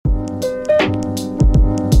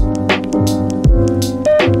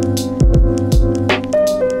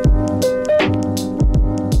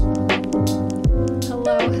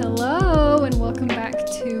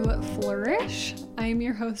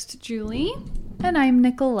host, Julie. And I'm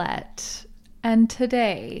Nicolette. And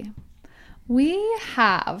today we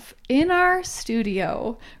have in our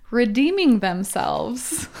studio, redeeming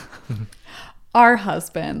themselves, our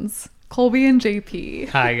husbands, Colby and JP.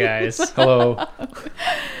 Hi, guys. Hello.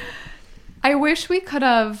 I wish we could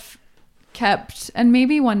have kept, and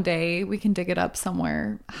maybe one day we can dig it up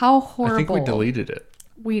somewhere, how horrible. I think we deleted it.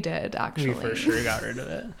 We did, actually. We for sure got rid of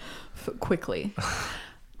it. Quickly.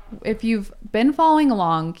 If you've been following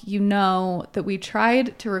along, you know that we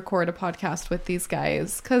tried to record a podcast with these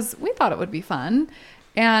guys because we thought it would be fun.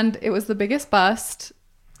 And it was the biggest bust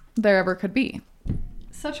there ever could be.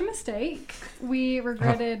 Such a mistake. We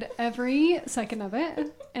regretted every second of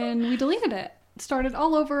it, and we deleted it. Started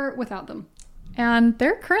all over without them. And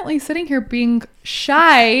they're currently sitting here being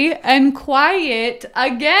shy and quiet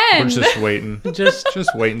again. We're just waiting.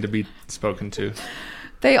 just waiting to be spoken to.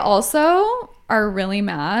 They also are really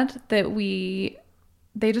mad that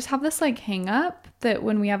they just have this like hang up that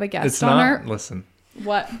when we have a guest It's on not. our... Listen,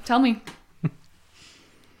 What? Tell me.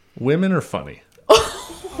 women are funny.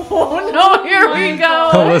 Oh no, here we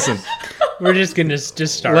go. Oh, listen. We're just going to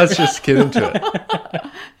just start. Let's just get into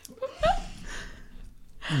it.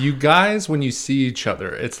 You guys, when you see each other,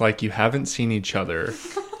 it's like you haven't seen each other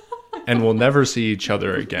and will never see each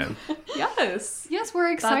other again. Yes. Yes,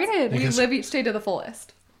 we're excited. We live each day to the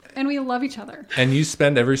fullest. And we love each other. And you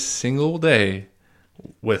spend every single day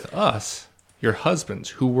with us, your husbands,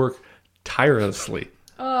 who work tirelessly.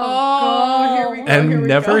 Oh, here we go. And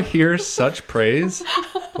never hear such praise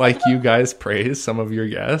like you guys praise some of your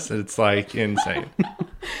guests. It's like insane.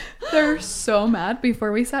 They're so mad.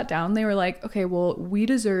 Before we sat down, they were like, okay, well, we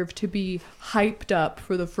deserve to be hyped up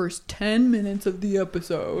for the first 10 minutes of the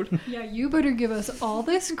episode. Yeah, you better give us all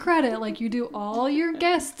this credit like you do all your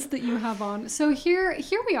guests that you have on. So here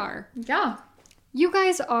we are. Yeah. You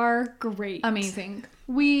guys are great. Amazing.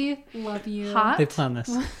 We love you. Hot. They plan this.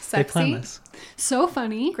 They Sexy. plan this. So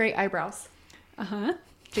funny. Great eyebrows. Uh-huh.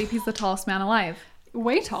 JP's the tallest man alive.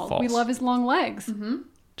 Way tall. False. We love his long legs.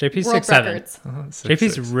 JP's World 6'7". records.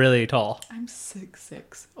 JP's really tall. I'm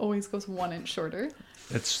 6'6". Always goes 1 inch shorter.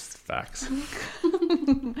 It's facts.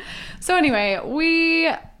 So anyway, we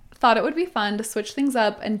thought it would be fun to switch things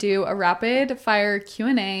up and do a rapid fire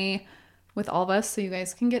Q&A with all of us so you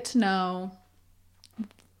guys can get to know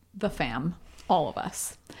the fam, all of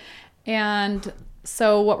us. And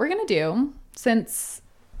so what we're going to do, since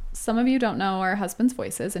some of you don't know our husbands'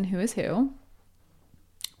 voices and who is who,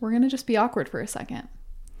 we're going to just be awkward for a second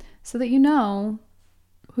so that you know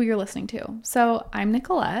who you're listening to. So I'm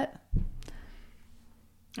Nicolette.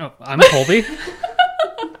 Oh, I'm Colby.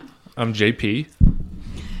 I'm JP.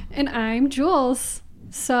 And I'm Jules.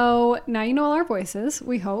 So now you know all our voices,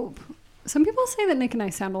 we hope. Some people say that Nick and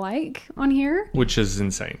I sound alike on here. Which is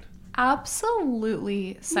insane.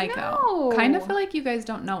 Absolutely psycho. No. Kind of feel like you guys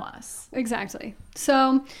don't know us. Exactly.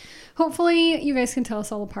 So hopefully you guys can tell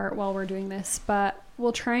us all apart while we're doing this, but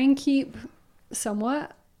we'll try and keep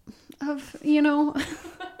somewhat of,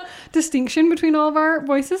 distinction between all of our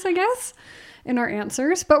voices, I guess, in our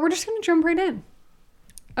answers, but we're just going to jump right in.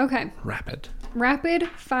 Okay. Rapid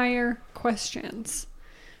fire questions.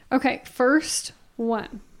 Okay. First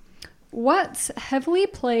one. What's heavily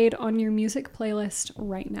played on your music playlist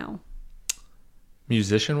right now?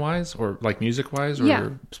 Musician wise or like music wise or Yeah.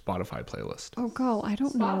 Spotify playlist? Oh, girl, I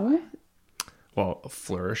don't know. Well,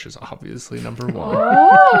 Flourish is obviously number one.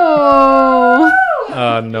 Oh.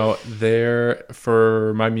 No, there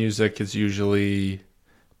for my music is usually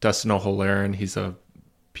Dustin O'Halloran. He's a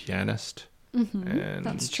pianist. And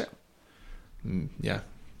That's true. Yeah.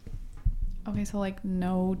 Okay, so like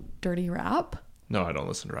no dirty rap? No, I don't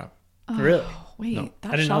listen to rap. Really? Wait, No.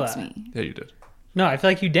 that I didn't know shocks that. me. Yeah, you did. No, I feel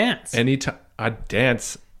like you dance. Anytime I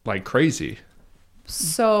dance like crazy,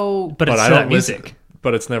 So, but it's I still don't music. listen.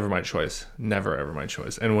 But it's never my choice. Never ever my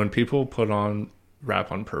choice. And when people put on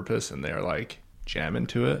rap on purpose and they're like jamming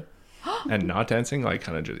to it and not dancing, like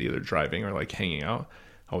kind of just either driving or like hanging out,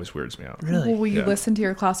 always weirds me out. Really? will you Yeah. listen to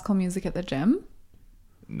your classical music at the gym?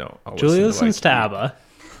 No, I'll Julie listen listens to ABBA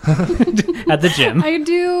at the gym. I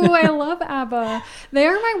do. I love ABBA. They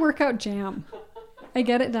are my workout jam. I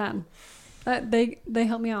get it done. They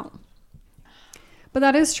help me out. But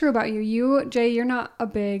that is true about you. You, Jay, you're not a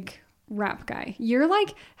big rap guy. You're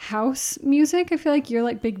like house music. I feel like you're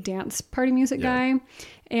like big dance party music Yeah. guy,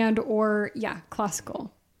 and or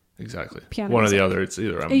classical. Exactly. Piano One or music. the other. It's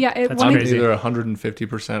either I'm, That's I'm crazy. either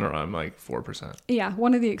 150% or I'm like 4%. Yeah,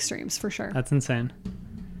 one of the extremes for sure. That's insane.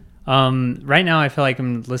 Right now I feel like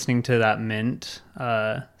I'm listening to that Mint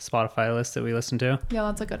Spotify list that we listen to. Yeah,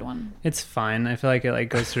 that's a good one. It's fine. I feel like it like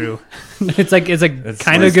goes through. it's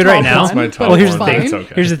kind my of good right top now. That's my one, top Well, here's the one, but thing. it's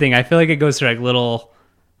okay. Here's the thing. I feel like it goes through like little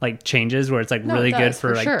like changes where it's like No, really it good does, for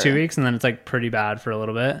for like sure. 2 weeks and then it's like pretty bad for a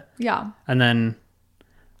little bit. Yeah. And then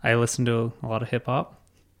I listen to a lot of hip hop.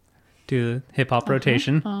 Do the hip hop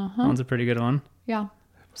rotation. That one's a pretty good one. Yeah.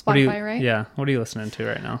 What do you- Spotify, right? Yeah. What are you listening to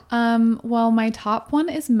right now? Well, my top one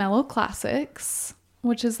is Mellow Classics,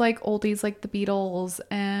 which is like oldies like the Beatles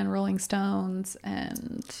and Rolling Stones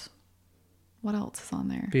and what else is on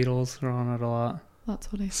there? Beatles are on it a lot.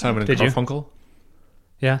 That's what I said. Simon and Did you? Garfunkel.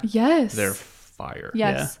 Yeah. Yes. They're fire.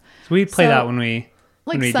 yes. Yeah. So we play So, that when we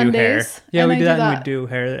like when we do hair. Sundays, Yeah, and we I do do that, and that. we do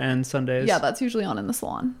hair and Sundays. Yeah, that's usually on in the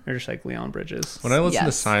salon. Or just like Leon Bridges. When I listen to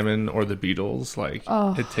Yes. Simon or the Beatles, like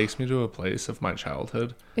Oh. it takes me to a place of my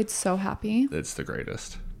childhood. It's so happy. It's the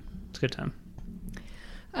greatest. It's a good time.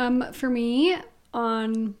 For me,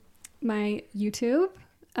 on my YouTube,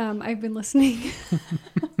 I've been listening.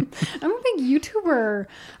 I'm a big YouTuber.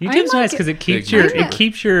 YouTube's I'm nice like- because it keeps Big your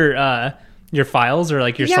YouTuber. your files or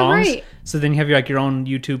like your Yeah, songs. right. So then you have like your own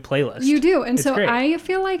YouTube playlist. You do, and It's so great. I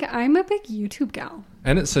feel like I'm a big YouTube gal.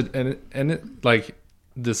 And it like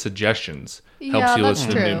the suggestions helps Yeah, you that's listen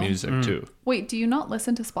to true. new music too. Wait, do you not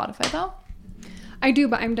listen to Spotify though? I do,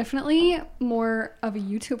 but I'm definitely more of a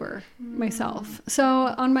YouTuber myself. So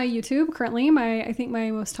on my YouTube currently, I think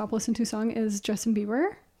my most top listened to song is Justin Bieber.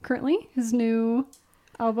 Currently, his new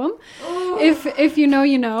album. If you know,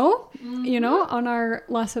 you know. You know, on our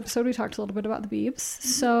last episode, we talked a little bit about the Biebs,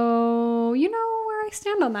 so you know where I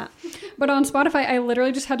stand on that. But on Spotify, I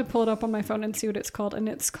literally just had to pull it up on my phone and see what it's called, and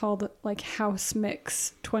it's called like House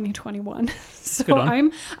Mix 2021. So Good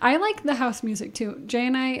one. I like the house music too. Jay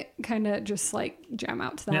and I kind of just like jam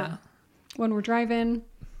out to that Yeah. when we're driving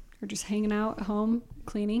or just hanging out at home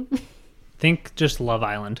cleaning. Think just Love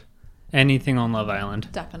Island. Anything on Love Island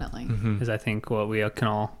Definitely. is I think what we can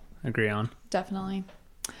all agree on. Definitely.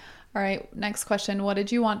 All right, next question. What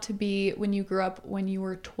did you want to be when you grew up when you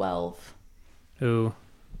were 12? Ooh,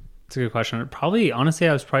 it's a good question. Probably, honestly,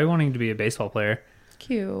 I was probably wanting to be a baseball player.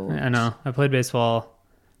 Cute. I know. I played baseball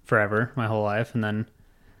forever, my whole life. And then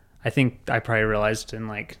I think I probably realized in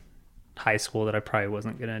like high school that I probably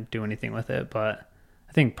wasn't going to do anything with it. But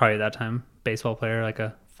I think probably that time, baseball player, like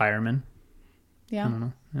a fireman. Yeah. I don't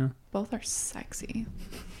know. Yeah. Both are sexy.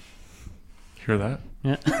 Hear that?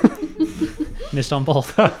 Yeah. Missed on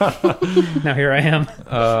both. Now here I am.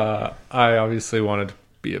 I obviously wanted to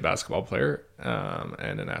be a basketball player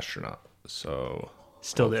and an astronaut. So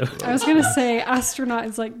Still do. I was gonna say astronaut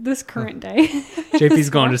is like this current day. JP's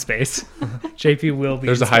going to space. JP will be.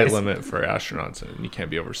 there's in a height space. limit for astronauts, and you can't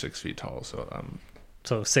be over 6 feet tall. So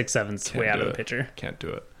So 6'7's can't way out do of the it. picture. Can't do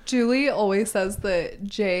it. Julie always says that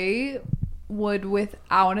Jay would,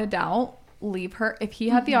 without a doubt, leave her. If he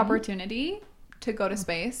had the opportunity to go to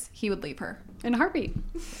space, he would leave her. In a heartbeat.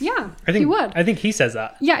 Yeah, I think he would. I think he says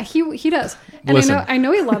that. Yeah, he does. And Listen. I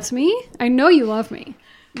know he loves me. I know you love me.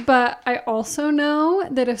 But I also know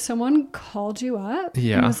that if someone called you up and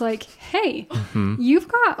Yeah. was like, "Hey, you've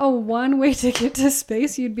got a one-way ticket to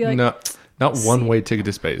space," you'd be like, No, not one-way ticket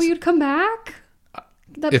to space. "Well, you'd come back."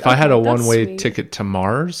 If I had a Okay, that's one-way sweet. ticket to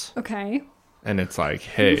Mars, Okay. and it's like,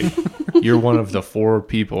 hey, you're one of the 4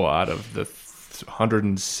 people out of the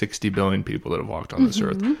 160 billion people that have walked on this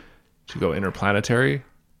earth to go interplanetary,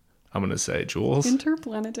 I'm gonna say, Jules,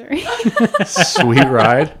 Interplanetary. sweet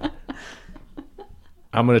ride.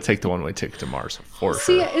 I'm gonna take the one-way ticket to Mars for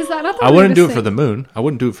See, sure. is that not the I wouldn't do it weirdest for the thing? moon. I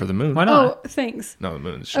wouldn't do it for the moon. Why not? Oh, thanks. No, the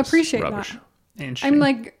moon's just Appreciate rubbish. that. Interesting. I'm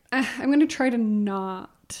like, I'm going to try to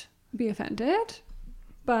not be offended,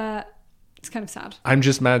 but it's kind of sad. I'm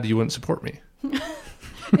just mad you wouldn't support me.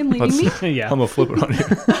 In leaving me? yeah. I'm gonna flip it on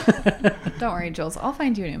you. Don't worry, Jules. I'll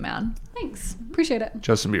find you a new man. Thanks. Appreciate it.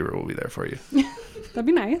 Justin Bieber will be there for you. That'd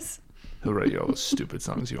be nice. He'll write you all those stupid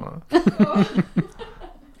songs you want.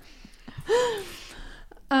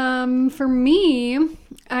 For me,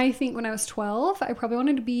 I think when I was 12, I probably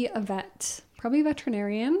wanted to be a vet, probably a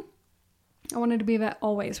veterinarian. I wanted to be a vet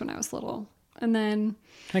always when I was little. And then,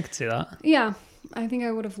 I could see that. yeah, I think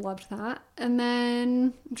I would have loved that. And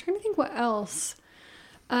then I'm trying to think what else.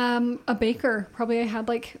 A baker. Probably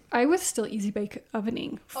I was still easy bake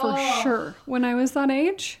ovening for sure when I was that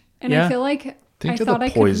age. And Yeah. I feel like Think I of thought the I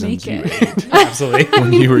could poisons make you it. ate Absolutely.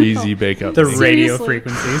 when you were easy bake up. The radio Seriously.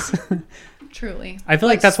 frequencies. Truly. I feel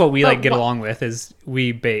like that's what we but like get what- along with is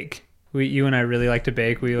we bake You and I really like to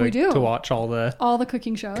bake. We like do. to watch all the All the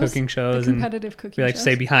cooking shows. cooking shows, The and competitive cooking we like to shows.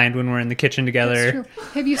 stay behind when we're in the kitchen That's together. true.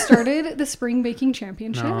 Have you started the spring baking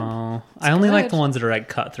championship? No, I only like good. the ones that are like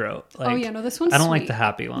cutthroat. Like, Oh yeah, no, this one's I don't like sweet. the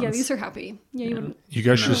happy ones. Yeah, these are happy. Yeah, you wouldn't. You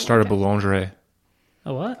guys should start a boulangerie,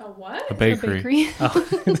 A what? A what? a A bakery. bakery. I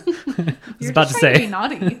was You're about to just trying say be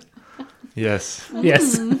naughty. Yes.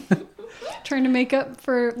 yes. Trying to make up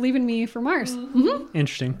for leaving me for Mars.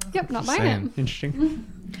 Interesting. Yep, not buying Same. it. Interesting.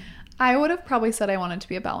 I would have probably said I wanted to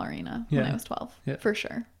be a ballerina when Yeah. I was 12. Yeah. For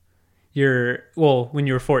sure. When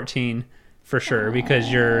you were 14, for sure, because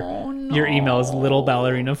your email is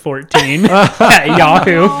littleballerina14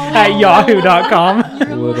 at yahoo.com.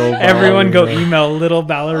 Little Everyone go ballerina. email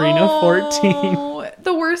littleballerina14. Oh,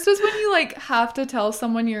 the worst is when you like have to tell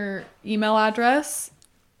someone your email address.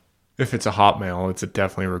 If it's a Hotmail, it's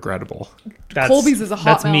definitely regrettable. Colby's is a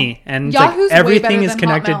That's Hotmail. me. And it's Yahoo's like way better everything is than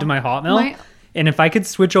connected Hotmail. to my Hotmail. My- And if I could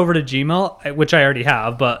switch over to Gmail, which I already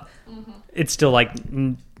have, but it's still like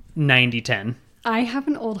 90-10. I have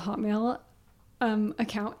an old Hotmail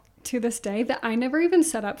account to this day that I never even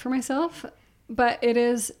set up for myself, but it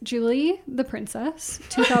is Julie the Princess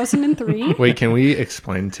 2003. Wait, can we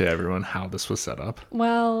explain to everyone how this was set up?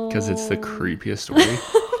 Well, Because it's the creepiest story.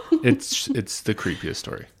 it's the creepiest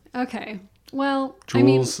story. okay. Well, I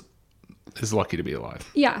mean, Jules is lucky to be alive.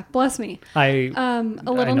 yeah, bless me. I A I little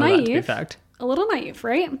know that to be naive. fact. A little naive,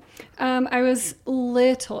 right? I was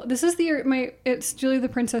little. This is the year it's Julie the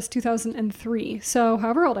Princess 2003. So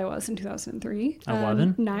however old I was in 2003.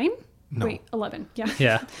 11? 9? No. Wait, 11. Yeah.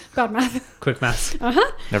 Yeah, Bad math. quick math.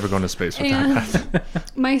 Never going to space with And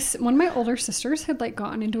that. one of my older sisters had like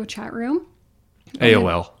gotten into a chat room.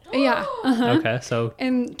 AOL. Yeah. Okay, so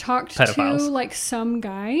And talked Pedophiles. to like some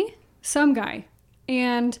guy.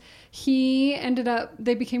 And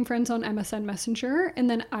they became friends on MSN Messenger. And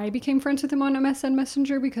then I became friends with him on MSN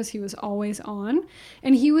Messenger because he was always on.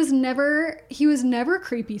 And he was never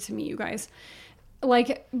creepy to me, you guys.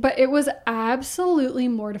 Like, but it was absolutely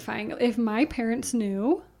mortifying. If my parents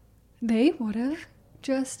knew, they would have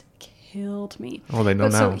just killed me. Oh, they know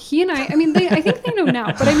But so now. he and I think they know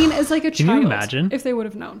now. But I mean, as like a Can you child, imagine? if they would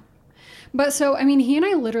have known. But so, I mean, he and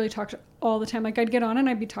I literally talked all the time. Like, I'd get on and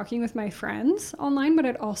I'd be talking with my friends online, but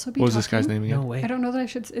I'd also be What was this guy's name again? no way. I don't know that I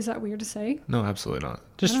should. Is that weird to say? No, absolutely not.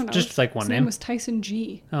 I don't know. Just like one His name. was Tyson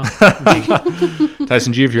G. Oh.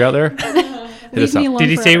 Tyson G, if you're out there, hit Leave us me up. alone Did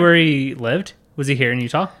he say forever. where he lived? Was he here in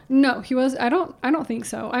Utah? No, he was. I don't think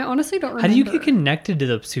so. I honestly don't remember. How do you get connected to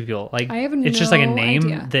those two people? Like, I have it's just like a no name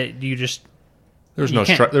idea. that you just There's You no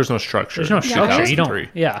can't- there's no structure. there's no in structure. You don't.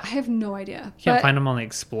 2003. Yeah, I have no idea. you can't But- find them on the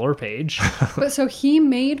explore page. But so he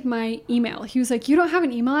made my email. He was like, "You don't have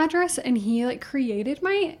an email address," and he like created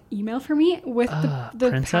my email for me with the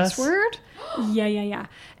Princess? password. Yeah,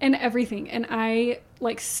 and everything. And I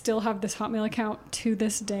like still have this Hotmail account to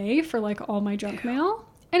this day for like all my junk mail.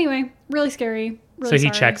 Anyway, really scary. Really So he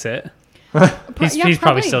sorry. checks it. Pro- He's, yeah, he's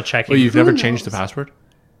probably still checking. Well, you've Who never knows? changed the password?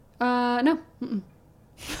 No. Mm-mm.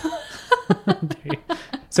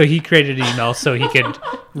 So he created an email so he could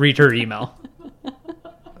read her email.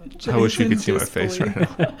 I wish you could see my Jason's face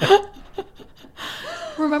right now.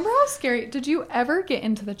 Remember how scary? Did you ever get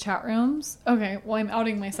into the chat rooms? Okay, well, I'm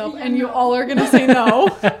outing myself, and you all are gonna say no.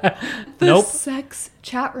 The Nope. sex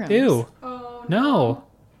chat rooms. Ew. Oh, No.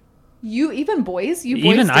 You even boys? You boys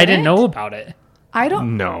Even I didn't didn't? know about it. I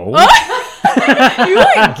don't. No. You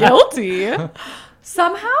like guilty.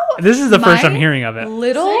 Somehow. This is the first my I'm hearing of it.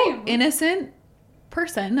 Little Same. innocent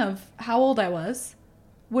person of how old I was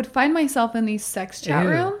would find myself in these sex chat Ew.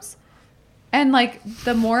 rooms, and like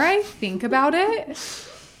the more I think about it,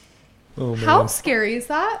 Oh, man. how scary is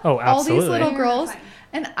that? Oh, All these absolutely. little girls. Terrifying.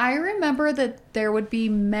 And I remember that there would be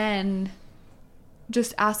men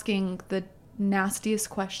just asking the nastiest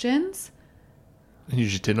questions. You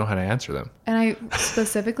just didn't know how to answer them. And I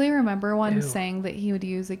specifically remember one Ew. saying that he would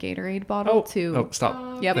use a Gatorade bottle to. Oh,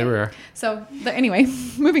 stop. Yep. They were. So, anyway,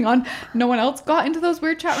 moving on. No one else got into those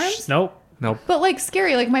weird chat rooms. Nope. Nope. But like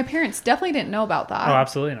scary. Like my parents definitely didn't know about that. Oh,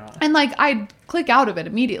 absolutely not. And like I'd click out of it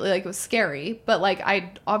immediately. Like it was scary. But like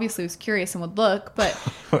I obviously was curious and would look. But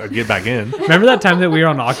Get back in. Remember that time that we were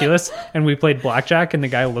on Oculus and we played blackjack and the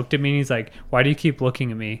guy looked at me and he's like, "Why do you keep looking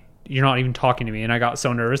at me? You're not even talking to me." And I got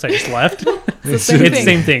so nervous I just left. it's the same It's thing.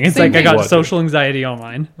 same thing. It's Same like I thing. got What? social anxiety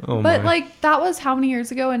online. Oh, But my. like that was how many years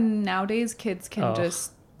ago, and nowadays kids can Oh.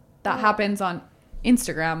 just that happens on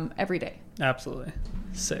Instagram every day. Absolutely.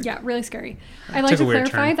 Sick. Yeah, really scary. I like Took to a weird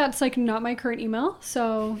clarify turn. that's like not my current email,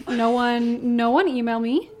 so no one email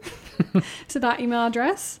me to that email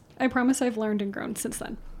address. I promise I've learned and grown since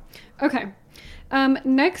then. Okay.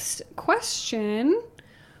 Next question.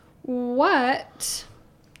 What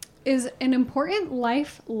is an important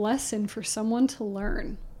life lesson for someone to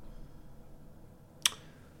learn?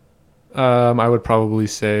 I would probably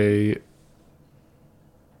say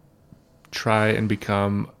try and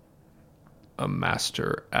become a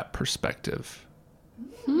master at perspective.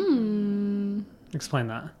 Explain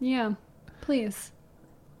that. Yeah, please.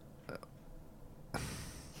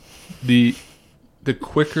 The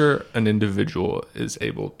quicker an individual is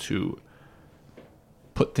able to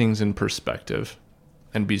put things in perspective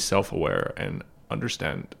and be self-aware and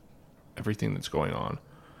understand everything that's going on,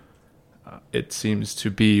 it seems to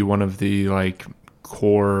be one of the like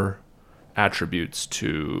core attributes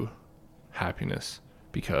to happiness,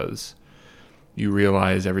 because you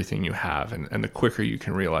realize everything you have, and the quicker you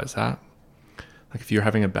can realize that, like if you're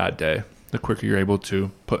having a bad day, the quicker you're able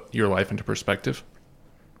to put your life into perspective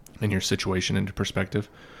and your situation into perspective,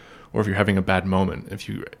 or if you're having a bad moment, if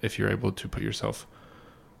you're able to put yourself,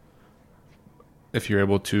 if you're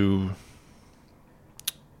able to,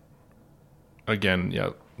 again, yeah,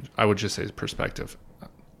 I would just say perspective.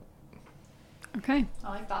 Okay. I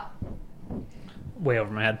like that. Way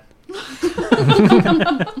over my head.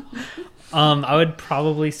 I would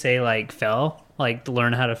probably say like fail, like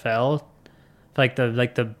learn how to fail. Like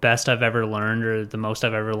the best I've ever learned, or the most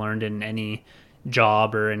I've ever learned in any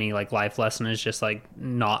job or any like life lesson, is just like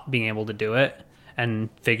not being able to do it and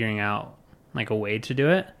figuring out like a way to do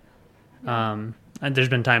it. And there's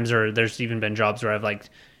been times, or there's even been jobs where I've like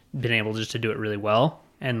been able just to do it really well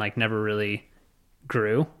and like never really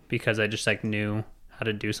grew because I just like knew how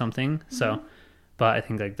to do something. So, but I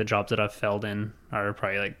think like the jobs that I've failed in are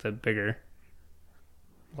probably like the bigger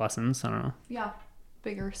lessons. I don't know. Yeah.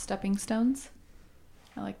 Bigger stepping stones.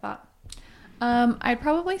 I like that. I'd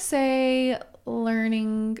probably say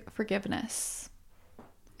learning forgiveness.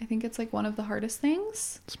 I think it's like one of the hardest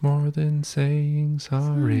things. It's more than saying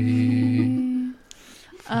sorry.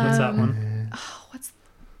 What's that one? Oh, what's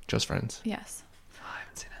Just Friends. yes. I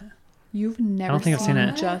haven't seen it. You've never I don't think I've seen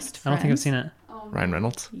it. Just Friends? I don't think I've seen it. Ryan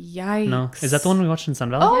Reynolds. Yikes. No. Is that the one we watched in Sun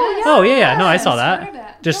Valley? Oh, Oh, yeah. No, I saw started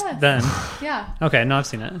that. it. Just Yes. then. Yeah. Okay. No, I've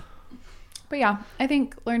seen it. But yeah, I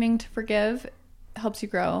think learning to forgive helps you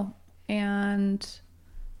grow and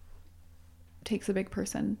takes a big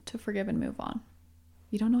person to forgive and move on.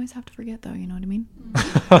 You don't always have to forget though, you know what I mean?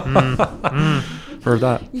 Heard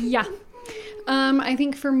that. Yeah. I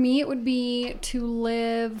think for me it would be to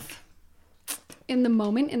live in the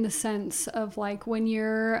moment, in the sense of like when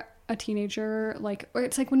you're a teenager, like, or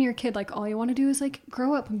it's like when you're a kid, like all you want to do is like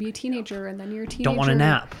grow up and be a teenager, and then you're a teenager. Don't want to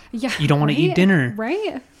nap. Yeah. You don't want to eat dinner.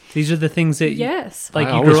 Right? These are the things that Yes. like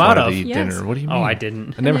I you always grew out wanted of. to eat Yes. dinner. What do you mean? Oh, I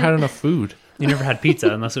didn't. I never had enough food. You never had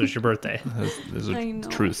pizza unless it was your birthday. There's I a know.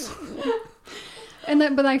 truth. And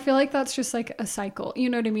then, but I feel like that's just like a cycle, you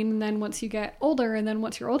know what I mean? And then once you get older, and then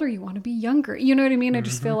once you're older, you want to be younger, you know what I mean? I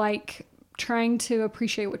just feel like trying to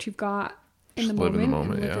appreciate what you've got in the Just live moment. in the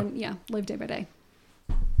moment, and yeah. live day by day.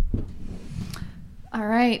 All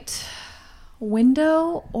right.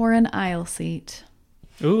 Window or an aisle seat?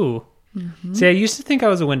 Ooh. See, I used to think I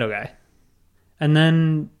was a window guy. And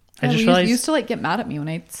then I Yeah, just you realized. used to like get mad at me when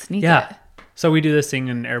I'd sneak Yeah. it. So we do this thing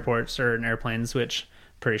in airports or in airplanes, which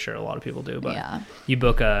pretty sure a lot of people do. But Yeah. you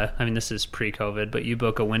book this is pre-COVID, but you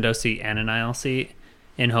book a window seat and an aisle seat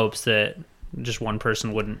in hopes that just one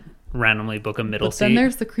person wouldn't randomly book a middle But seat. then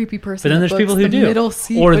there's the creepy person. But then that there's people books who the do, middle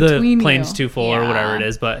seat or the between plane's you. too full or whatever it Yeah.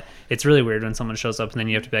 is. But it's really weird when someone shows up and then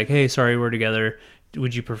you have to be like, "Hey, sorry, we're together.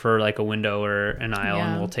 Would you prefer like a window or an aisle?"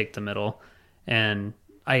 Yeah. And we'll take the middle. And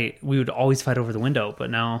we would always fight over the window, but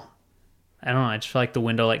now I don't know. I just feel like the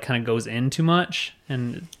window like kind of goes in too much,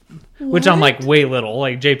 and which I'm like way little.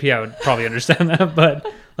 Like JP, I would probably understand that, but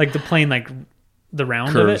like the plane, like the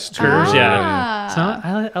round Curves, of it, curves, yeah. Ah. So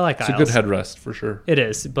I like It's aisles. a good headrest for sure. It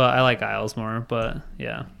is, but I like aisles more. But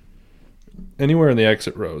yeah. Anywhere in the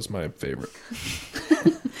exit row is my favorite.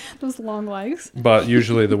 Those long legs. But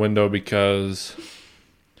usually the window, because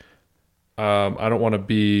I don't want to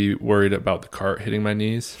be worried about the cart hitting my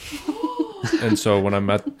knees. And so when I'm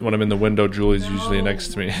in the window, Julie's usually next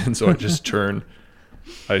to me, and so I just turn.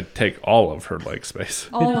 I take all of her leg space,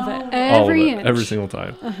 All of it. all Every of it, inch. every single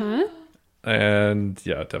time. Uh-huh. And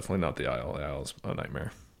yeah, definitely not the aisle. The aisle's a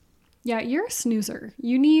nightmare. Yeah, you're a snoozer. I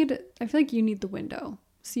feel like you need the window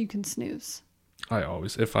so you can snooze.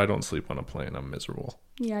 If I don't sleep on a plane, I'm miserable.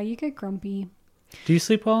 Yeah, you get grumpy. Do you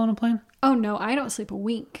sleep well on a plane? Oh, no, I don't sleep a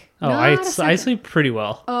wink. Oh, Not I a second. sleep pretty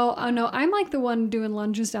well. Oh, no, I'm like the one doing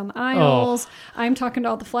lunges down the aisles. I'm talking to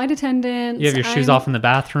all the flight attendants. You have your shoes off in the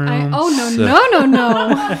bathroom. No.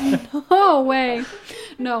 No way.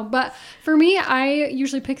 No, but for me, I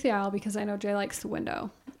usually pick the aisle because I know Jay likes the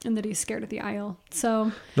window and that he's scared of the aisle.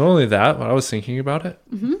 So, Not only that, when I was thinking about it,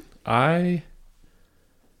 I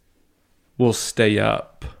will stay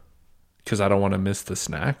up because I don't want to miss the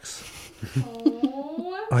snacks.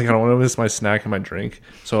 Like, I don't want to miss my snack and my drink.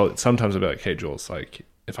 So sometimes I'll be like, hey, Jules, like,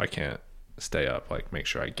 if I can't stay up, like, make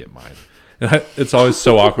sure I get mine. And it's always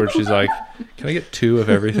so awkward. She's like, can I get 2 of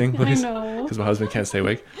everything, please? I know. Because my husband can't stay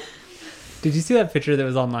awake. Did you see that picture that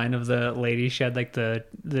was online of the lady? She had like the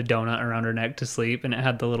donut around her neck to sleep, and it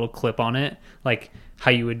had the little clip on it, like how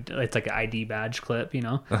you would. It's like an ID badge clip, you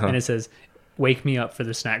know, and it says, "Wake me up for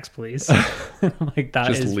the snacks, please." Like that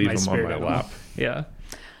Just is leave my them on spirit my animal. lap. Yeah.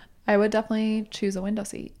 I would definitely choose a window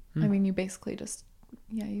seat. I mean, you basically just,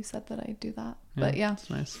 you said that I do that. But yeah, It's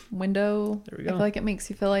nice. window. There we I go. feel like it makes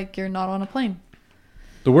you feel like you're not on a plane.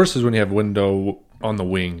 The worst is when you have window on the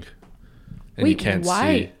wing and you can't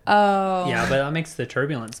see. Oh. Yeah, but that makes the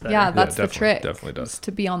turbulence better. Yeah, that's the definitely- trick. definitely does. is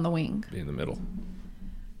to be on the wing. Be in the middle.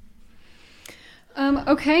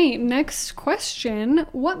 Okay, next question.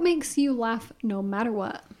 What makes you laugh no matter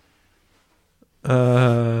what?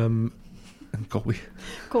 Colby.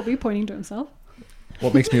 Colby pointing to himself.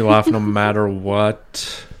 What makes me laugh no matter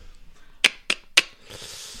what?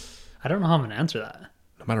 I don't know how I'm gonna answer that.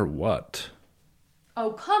 No matter what.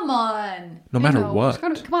 Oh, come on. No I matter know. what.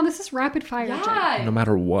 Come on, this is rapid fire. Jay. Yeah. No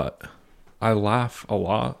matter what. I laugh a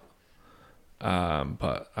lot.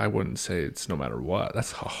 But I wouldn't say it's no matter what.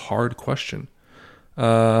 That's a hard question.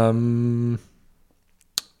 Dark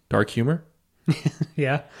humor?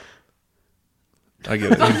 Yeah. I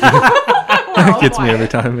get it. It gets me every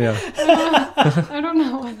time, yeah. I don't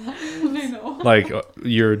know what that is. I know. Like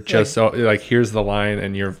you're just like here's the line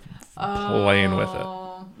and you're playing with it.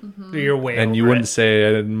 You're way And you over wouldn't it.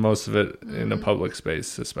 say most of it in a public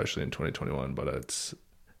space, especially in 2021, but it's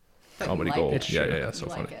But you comedy like gold. it. Yeah, so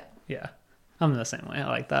You funny. like it. Yeah. I'm the same way. I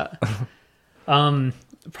like that.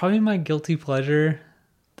 Probably my guilty pleasure,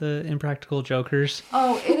 the Impractical Jokers.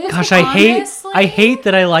 Oh, it is. Gosh, honestly, I hate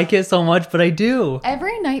that I like it so much, but I do.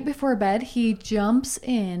 Every night before bed, he jumps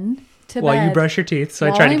in to While bed. you brush your teeth, so I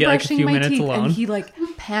while try to I'm get like a brushing few my minutes teeth, alone. And he like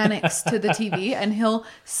panics to the TV, and he'll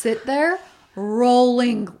sit there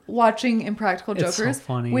rolling watching Impractical It's so Jokers,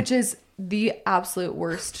 funny. which is the absolute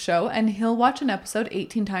worst show. And he'll watch an episode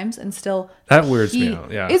 18 times and still That weirds me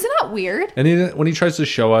out, yeah. Isn't that weird? And when he tries to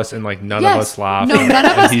show us and like none of Yes. us laugh, No, none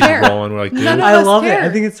of and us he's care. rolling, we're like, dude, None of I us love it. care. I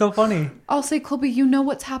think it's so funny. I'll say, Colby, you know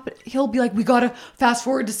what's happened. He'll be like, we gotta fast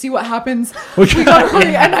forward to see what happens. We gotta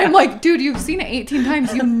hurry. And I'm like, dude, you've seen it 18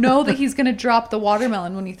 times. You know that he's gonna drop the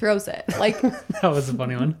watermelon when he throws it. Like, That was a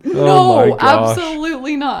funny one. Oh no, my gosh.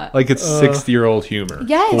 absolutely not. like it's 60-year-old humor.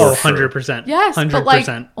 Yes. Oh, For sure. 100%. Yes, 100%. but like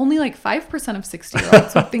only like 5% of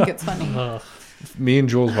 60-year-olds would think it's funny. Ugh. Me and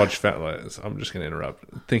Jules watch I'm just gonna interrupt.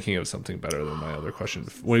 Thinking of something better than my other question.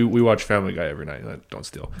 We watch Family Guy every night. Don't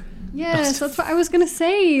steal. Yes, that's what I was gonna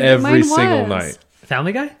say. that Every mine single was. night.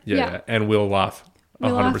 Family Guy? Yeah, and we'll laugh We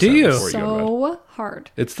 100% laughed Do you? before you go to bed. so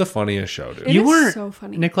hard. It's the funniest show, dude. It You is weren't so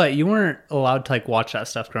funny. Nicolette, you weren't allowed to like watch that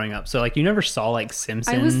stuff growing up. So like you never saw like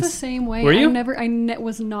Simpsons. I was the same way. Were you? I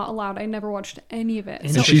was not allowed. I never watched any of it. And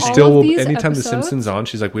And So she all still of will, these anytime The episodes- Simpsons on,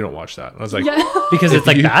 she's like, we don't watch that. And I was like, Yeah. Because it's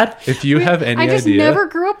like you- bad. If you have any I just idea, never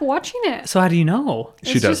grew up watching it. So how do you know? It's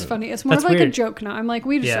She just doesn't. funny. It's more That's of like a weird. joke now. I'm like,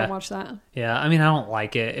 we just Yeah. don't watch that. Yeah, I mean I don't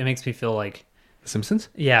like it. It makes me feel like The Simpsons?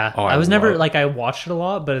 yeah. Oh, I I was never love- like I watched it a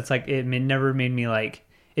lot, but it's like never made me like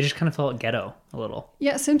it just kind of felt ghetto a little.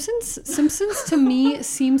 Yeah, Simpsons to me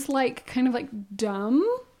seems like kind of like dumb,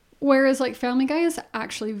 whereas like Family Guy is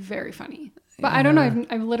actually very funny. But I don't know.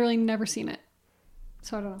 I've literally never seen it,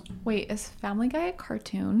 so I don't know. Wait, is Family Guy a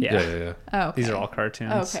cartoon? Yeah. Yeah. Oh, okay. These are all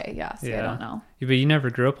cartoons. Okay, yeah. See, I Yeah. don't know. But you never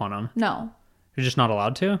grew up on them. No. You're just not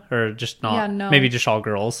allowed to, or just not. Yeah, no. Maybe just all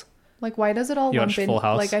girls. Like, why does it all You lump watch in? Full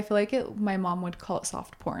House? Like, I feel like my mom would call it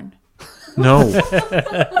soft porn. No.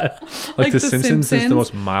 like The Simpsons is the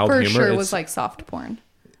most mild for humor. sure It's was like soft porn.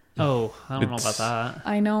 Oh, I don't know about It's- that.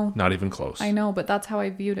 I know. not even close. I know, but that's how I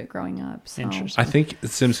viewed it growing up. So. Interesting. I think The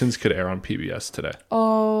Simpsons could air on PBS today.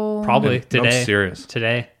 Oh, Probably No, I'm today. serious.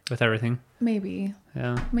 Today with everything. maybe.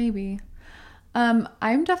 Yeah. Maybe. I'm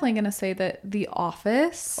definitely gonna say that The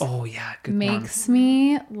Office Oh yeah, good one. makes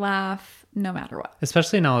me laugh no matter what.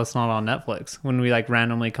 Especially now it's not on Netflix. When we like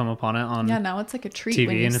randomly come upon it on Yeah, now it's like a treat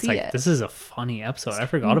when TV, you and it's see like it. this is a funny episode. I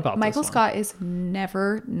forgot about Michael this one. Scott is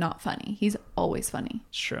never not funny. He's always funny.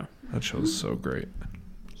 It's true. That show's so great.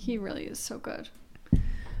 He really is so good.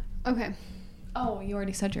 Okay. Oh, you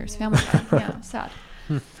already said yours. Family Guy. Yeah, sad.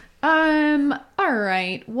 All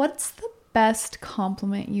right. What's the best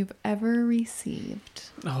compliment you've ever received?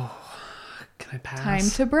 Can I pass? Time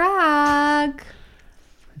to brag.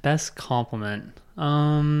 Best compliment.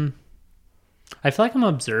 I feel like I'm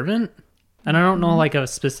observant, and I don't know like a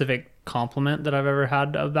specific compliment that I've ever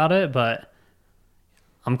had about it, but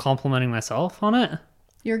I'm complimenting myself on it.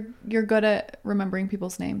 You're good at remembering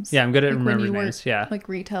people's names. Yeah, I'm good at Like when remembering you work, names. Yeah. like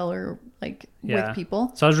retail or like Yeah. with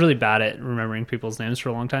people. So I was really bad at remembering people's names for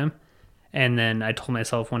a long time. And then I told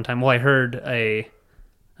myself one time, well, I heard I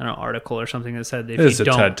don't know, article or something that said that if It's you a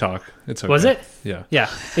don't, TED talk. It's okay. was it? Yeah. Yeah.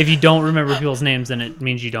 If you don't remember people's names, then it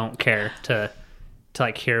means you don't care to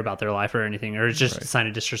like hear about their life or anything, or it's just a sign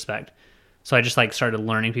of disrespect. So I just like started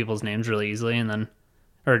learning people's names really easily, and then,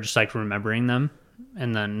 or just like remembering them,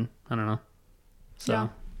 and then I don't know. So Yeah.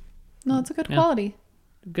 No, it's a good Yeah. quality.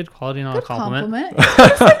 good quality, not Good a compliment.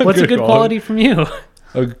 compliment. What's a good quality from you?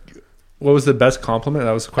 What was the best compliment?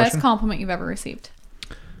 That was the question. Best compliment you've ever received.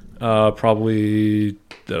 Probably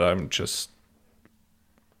that I'm just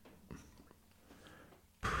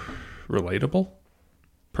relatable,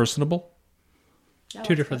 personable.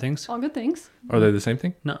 Two different things. All good things. Are they the same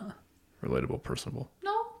thing? No, Relatable, personable.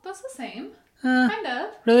 No, that's the same. Kind of.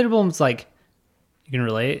 relatable is like you can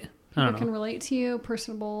relate. I People don't know. can relate to you.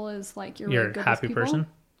 Personable is like you're You're really a good happy with people. person.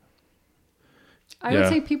 I would Yeah.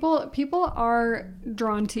 say people are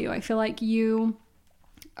drawn to you. I feel like you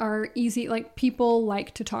are easy. Like people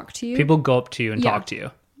like to talk to you. People go up to you and Yeah. talk to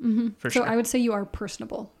you. For so sure. I would say you are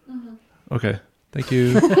personable. Okay. Thank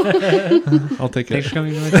you. I'll take Thanks it. for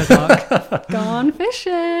coming to my TED Talk. Gone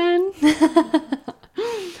fishing.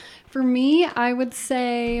 For me, I would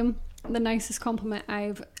say the nicest compliment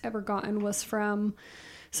I've ever gotten was from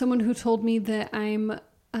someone who told me that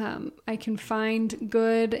I can find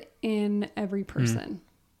good in every person.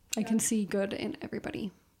 I can see good in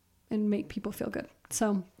everybody and make people feel good.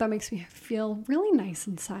 So that makes me feel really nice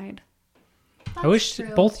inside. I wish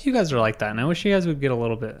both of you guys are like that, and I wish you guys would get a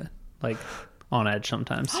little bit like on edge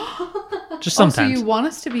sometimes. Just Oh, so sometimes. you want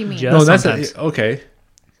us to be mean? Just No, that's sometimes. okay.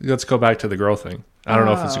 Let's go back to the girl thing. I don't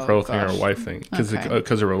know if it's a Oh, girl thing or a gosh. wife thing because Okay.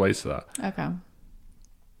 it relates to that. Okay.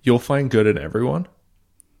 You'll find good in everyone,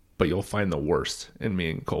 but you'll find the worst in me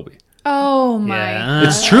and Colby. Oh my. Yeah.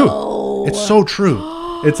 It's true. It's so true.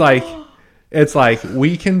 It's like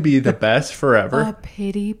we can be the best forever. A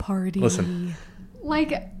pity party. Listen.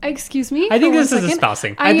 Like, excuse me. I think for one this is second.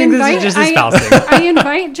 espousing. I think this is just espousing. I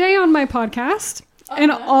invite Jay on my podcast,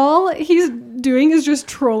 and all he's doing is just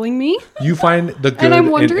trolling me. You find the good And I'm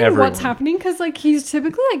in wondering everyone. what's happening because, like, he's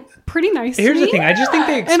typically like pretty nice. Here's to the me. thing. I just think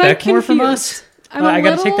they And I'm expect more from us. confused. I'm a I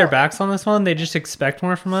got to take little- their backs on this one. They just expect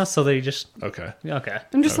more from us, so they just Okay. okay.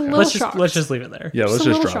 I'm just a little Let's shocked. just leave it there. Yeah, let's Just a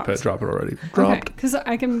just little drop it. shocked. Drop it already. Okay, Dropped. because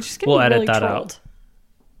I can just getting We'll edit really that trolled. out.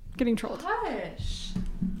 Getting trolled. Gosh.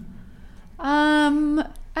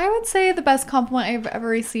 I would say the best compliment I've ever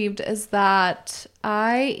received is that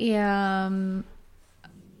I am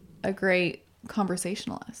a great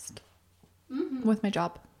conversationalist with my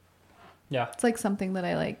job. Yeah. It's like something that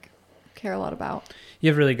I like care a lot about. You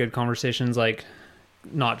have really good conversations, like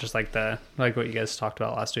not just like what you guys talked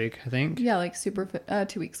about last week. I think Yeah, like 2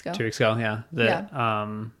 weeks ago. 2 weeks ago.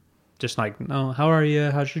 Yeah. Just like, no, how are you?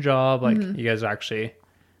 How's your job? Like Mm-hmm. you guys actually,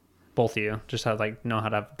 both of you, just have know how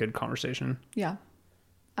to have a good conversation. Yeah.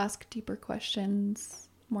 Ask deeper questions,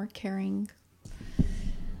 more caring.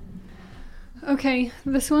 Okay,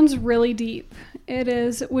 this one's really deep. It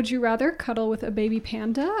is, would you rather cuddle with a baby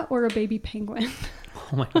panda or a baby penguin?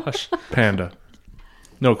 Oh my gosh. Panda.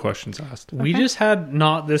 No questions asked. We just had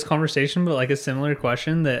not this conversation, but like a similar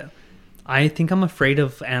question that I think I'm afraid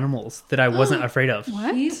of animals that I wasn't afraid of.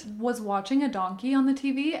 What? He was watching a donkey on the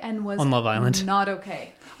TV and was On Love Island. not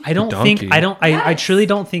okay. I don't donkey? think, I truly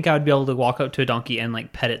don't think I would be able to walk up to a donkey and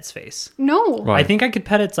like pet its face. No. Why? I think I could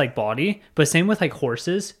pet its like body, but same with like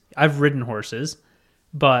horses. I've ridden horses,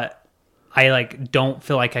 but I like don't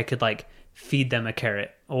feel like I could like feed them a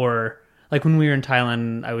carrot, or like when we were in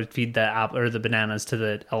Thailand, I would feed the apple or the bananas to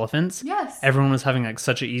the elephants. Yes. Everyone was having like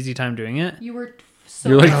such an easy time doing it. You were so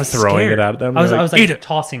You're like I was throwing scared. it at them. I was You're like eat it.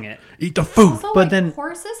 tossing it. Eat the food. Also, But like, then-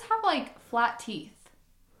 horses have like flat teeth.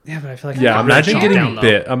 Yeah, but I feel like Yeah, I'm imagine chomp getting down, though.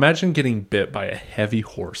 bit. Imagine getting bit by a heavy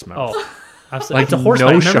horse mouth. Oh, absolutely. Like, It's a horse no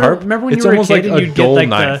bite. Remember, sharp? remember when It's you were a almost kid like and a you'd get dull like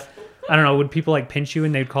knife. I don't know, would people like pinch you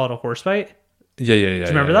and they'd call it a horse bite? Yeah. Do you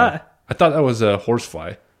remember yeah. that? I thought that was a horsefly.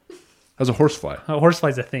 That was a horsefly. A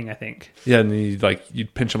horsefly's a thing, I think. Yeah, and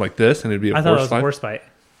you'd pinch him like this, and it'd be a I thought it was a horsefly. horse bite.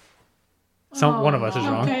 One of us is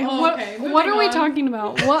wrong. Okay, Oh, what, okay, what are moving we on. talking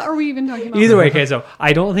about? What are we even talking about? Either way, okay, so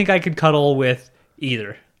I don't think I could cuddle with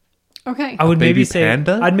either. Okay. I would baby maybe say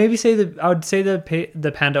panda? I'd maybe say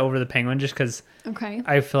the panda over the penguin, just because Okay.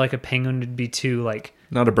 I feel like a penguin would be too like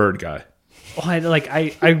Not a bird guy.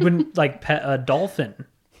 I wouldn't like pet a dolphin.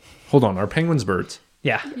 Hold on, are penguins birds?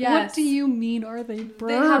 Yeah, Yes. What do you mean? Are they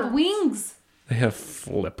birds? They have wings. They have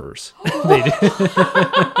flippers. they do.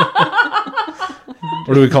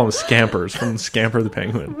 Or do we call them scampers from Scamper the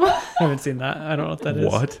Penguin? I haven't seen that. I don't know what that is.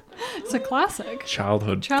 What? It's a classic.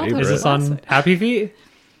 Childhood Childhood Is favorite. this on Happy Feet?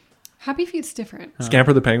 Happy Feet's different.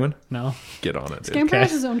 Scamper the Penguin? No, Get on it, dude. Scamper Okay.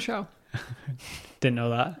 has his own show. didn't know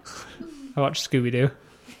that. I watched Scooby Doo.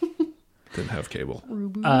 Didn't have cable.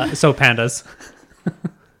 So pandas.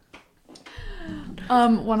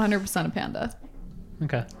 100% a panda.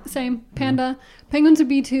 Okay. Same. Panda. Penguins would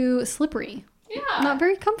be too slippery. Yeah. Not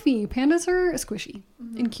very comfy. Pandas are squishy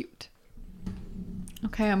and cute.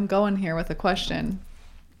 Okay, I'm going here with a question.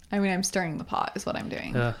 I mean, I'm stirring the pot is what I'm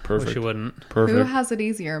doing. Wish Perfect. you wouldn't. Perfect. Who has it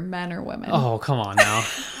easier, men or women? Oh, come on now.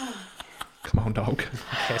 Come on, dog.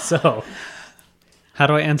 Okay, so how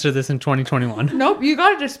do I answer this in 2021? Nope, you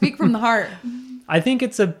gotta just speak from the heart. I think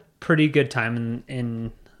it's a pretty good time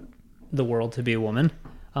in the world to be a woman.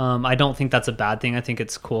 I don't think that's a bad thing. I think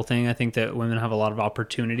it's a cool thing. I think that women have a lot of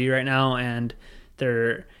opportunity right now, and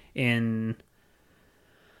they're in,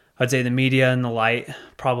 I'd say, the media and the light,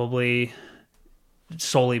 probably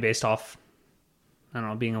solely based off, I don't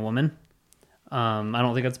know, being a woman. I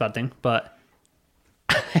don't think that's a bad thing, but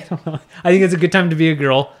I don't know. I think it's a good time to be a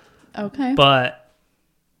girl, Okay. but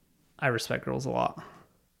I respect girls a lot.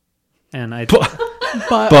 And I but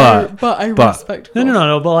I respect.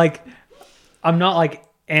 No. But like, I'm not like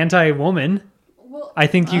anti-woman. Well, I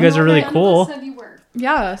think you guys are really cool.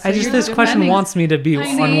 Yeah. So I just you're this question defending- wants me to be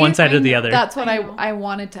on one side or the other. That's what I know. I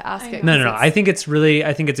wanted to ask it. No. 'cause I think it's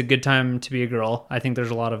a good time to be a girl. I think there's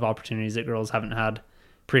a lot of opportunities that girls haven't had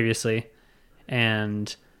previously,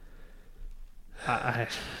 and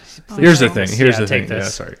Here's the thing. Yeah, Here's the take thing.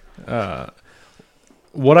 this. Yeah, sorry.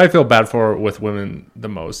 What I feel bad for with women the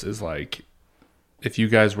most is like, if you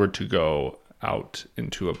guys were to go out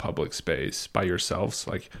into a public space by yourselves,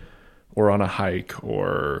 like, or on a hike,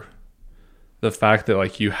 or the fact that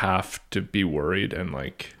like you have to be worried and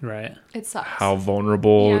like right. it sucks. how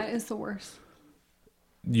vulnerable Yeah, it's the worst.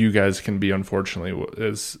 you guys can be, unfortunately,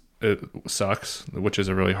 is it sucks, which is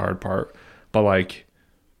a really hard part. But like,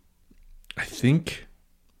 I think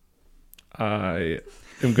I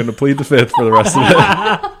am going to plead the fifth for the rest of it.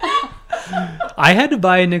 I had to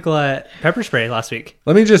buy Nicolette pepper spray last week.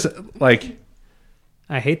 Let me just like,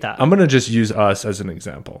 I hate that. I'm going to just use us as an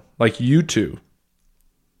example. Like, you two,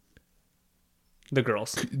 The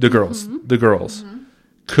girls. the girls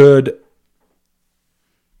could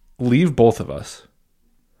leave both of us,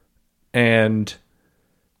 and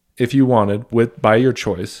if you wanted, by your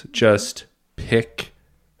choice, just pick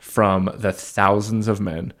from the thousands of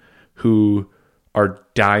men who are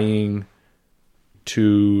dying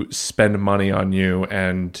to spend money on you,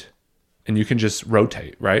 and you can just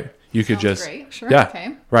rotate, right? You could Sounds just great. Sure. yeah,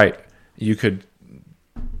 Okay. right. You could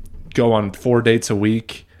go on 4 dates a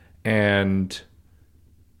week, and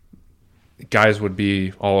guys would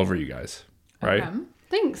be all over you guys, right? Okay.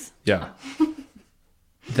 Thanks. Yeah.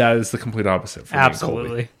 That is the complete opposite for me and Colby.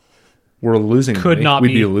 Absolutely. We're losing Could money. not We'd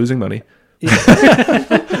be. be losing money.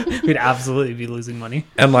 We'd absolutely be losing money.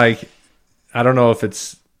 And like, I don't know if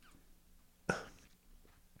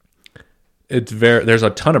there's a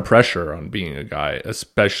ton of pressure on being a guy,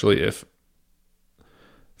 especially if,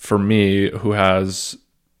 for me, who has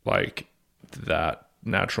like that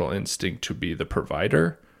natural instinct to be the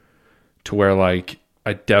provider, to where like,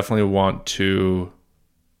 I definitely want to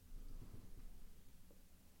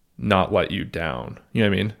not let you down. You know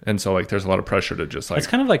what I mean? And so like, there's a lot of pressure to just like, It's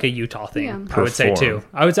kind of like a Utah thing, Yeah. I would say Perform. too.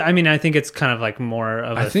 I think it's kind of like more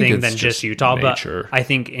of I a think thing it's than just just Utah. nature. But I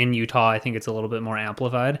think in Utah, I think it's a little bit more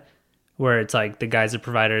amplified, where it's like the guy's the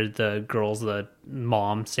provider, the girl's the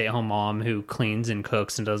mom, stay-at-home mom who cleans and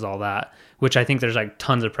cooks and does all that. Which I think there's like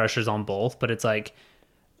tons of pressures on both, but it's like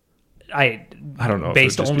I don't know. if it would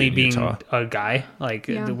based just be only in being Utah. a guy, like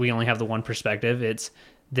Yeah. we only have the one perspective. It's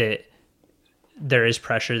that there is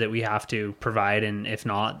pressure that we have to provide, and if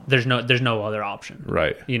not, there's no other option.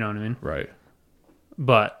 Right. You know what I mean? Right.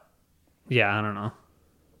 But yeah, I don't know.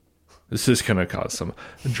 This is going to cause some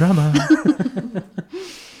drama.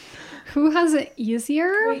 Who has it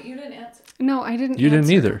easier? Wait, you didn't answer. No, I didn't. You didn't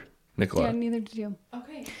answer. either, Yeah, Nicolette. neither did you.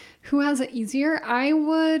 Okay. Who has it easier? I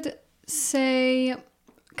would say,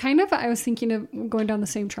 kind of, I was thinking of going down the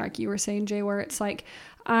same track you were saying, Jay, where it's like,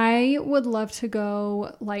 I would love to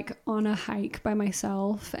go like on a hike by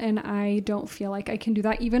myself, and I don't feel like I can do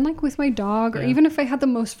that, even like with my dog, or Yeah. even if I had the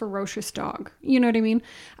most ferocious dog. You know what I mean?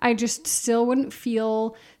 I just still wouldn't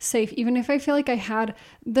feel safe, even if I feel like I had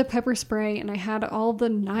the pepper spray and I had all the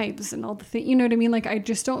knives and all the things. You know what I mean? Like, I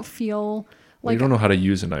just don't feel Well, like you don't know how to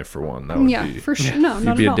use a knife for one. That would yeah, be for sure. No, you'd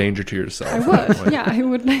not be at a all. danger to yourself. I would. Like, Yeah, I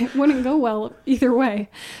would. It wouldn't go well either way.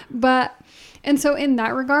 But, and so in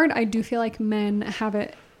that regard, I do feel like men have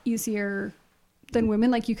it easier than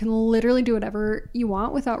women. Like you can literally do whatever you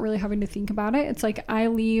want without really having to think about it. It's like I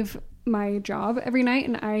leave my job every night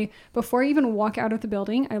and before I even walk out of the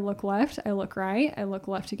building, I look left, I look right, I look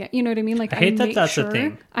left again. You know what I mean? Like I hate that make that's sure, the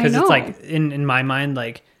thing. I Because know. it's like, in my mind,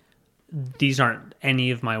 like, these aren't any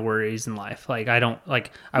of my worries in life. Like, I don't,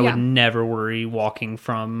 like, I Yeah. would never worry walking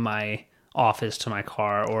from my office to my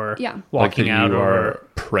car or Yeah. walking like that out you or... are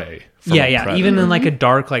prey. from Yeah, a yeah. predator. Even in like a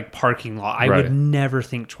dark like parking lot, I Right. would never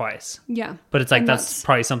think twice. Yeah. But it's like And that's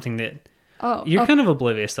probably something that Oh, you're okay. kind of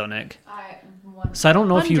oblivious though, Nick. I'm So I don't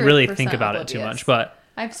know if you really think 100% about it too oblivious. much, but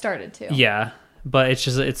I've started to. yeah. But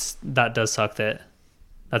it's that does suck that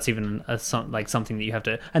that's even something that you have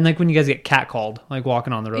to. And like when you guys get catcalled, like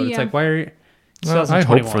walking on the road, it's Yeah. like why are you? Well, I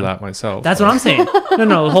hope 2021. for that myself. That's what I'm saying.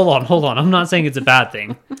 No, hold on. I'm not saying it's a bad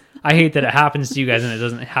thing. I hate that it happens to you guys and it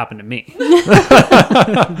doesn't happen to me.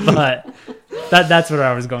 But that's where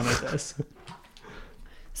I was going with this.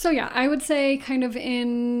 So yeah, I would say kind of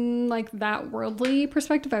in like that worldly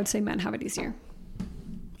perspective, I would say men have it easier.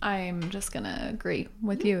 I'm just gonna agree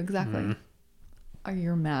with you exactly. Are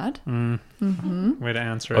you mad? Way to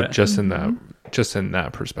answer Oh, it. just in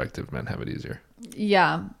that perspective, men have it easier.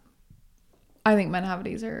 Yeah. I think men have it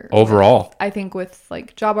easier. Overall. I think with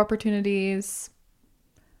like job opportunities.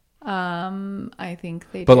 I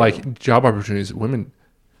think they But do. like job opportunities, women,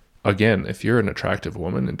 again, if you're an attractive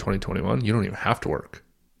woman in 2021, you don't even have to work.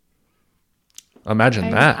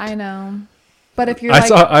 Imagine that. I know. But if you're I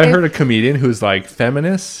like, heard a comedian who's like,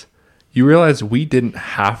 feminists, you realize we didn't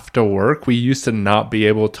have to work. We used to not be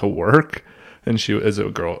able to work. And it was a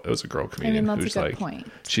girl comedian that's a who's good like,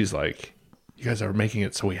 point. she's like, you guys are making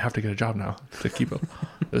it so we have to get a job now to keep it.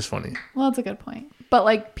 It was funny. well, that's a good point. But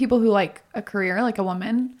like people who like a career, like a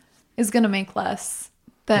woman, is gonna make less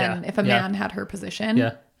than Yeah, if a yeah. man had her position.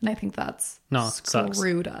 Yeah. And I think that's No, it sucks.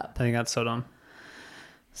 screwed up. I think that's so dumb.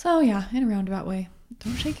 So yeah, in a roundabout way.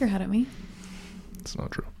 Don't shake your head at me. It's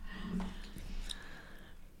not true.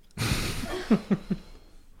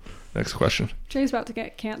 Next question. Jay's about to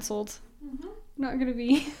get canceled. Not going to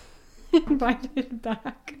be invited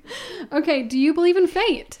back. Okay, do you believe in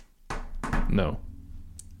fate? No.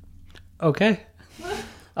 Okay.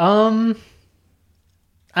 I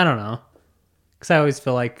don't know. Because I always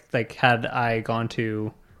feel like had I gone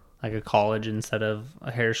to like a college instead of a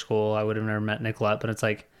hair school, I would have never met Nicolette. But it's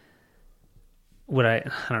like, would I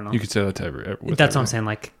don't know. You could say that to every. That's what I'm saying.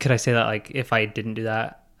 Like, could I say that like if I didn't do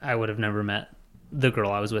that, I would have never met the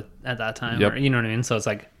girl I was with at that time? Yep. Or, you know what I mean? So it's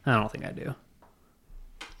like, I don't think I do.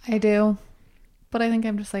 I do. But I think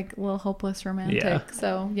I'm just like a little hopeless romantic. Yeah.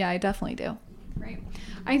 So yeah, I definitely do. Right.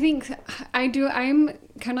 I think I do. I'm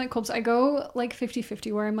kind of like Colbs. I go like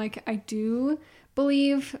 50-50 where I'm like, I do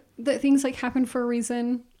believe that things like happen for a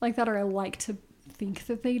reason like that, or I like to think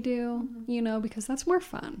that they do, you know, because that's more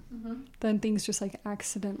fun than things just like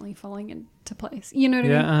accidentally falling into place. You know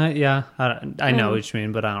what I mean? Yeah. I know what you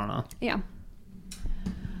mean, but I don't know. Yeah.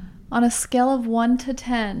 On a scale of 1 to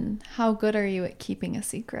 10, how good are you at keeping a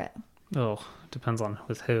secret? Oh, depends on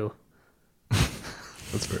with who.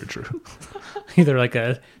 That's very true. Either like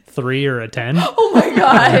a 3 or a 10. Oh my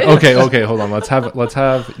god. Okay, hold on. Let's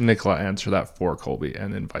have Nicola answer that for Colby,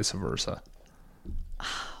 and then vice versa.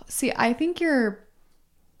 See, I think you're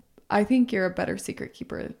a better secret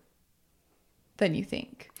keeper than you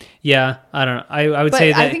think. Yeah, I don't know. I would But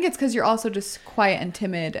say that. I think it's because you're also just quiet and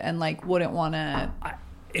timid and like wouldn't want to.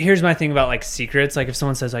 Here's my thing about like secrets. Like if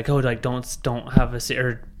someone says like, oh, like don't have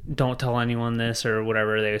or don't tell anyone this or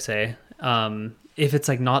whatever they say. If it's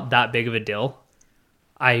like not that big of a deal,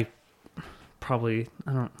 I'm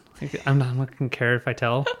not gonna care if I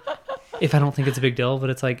tell. If I don't think it's a big deal, but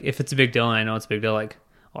it's like if it's a big deal and I know it's a big deal, like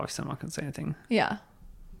obviously I'm not gonna say anything. Yeah.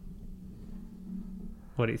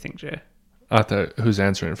 What do you think, Jay? Who's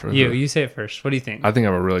answering for You who? you say it first. What do you think? I think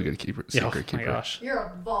I'm a really good Yeah, secret keeper. my gosh, You're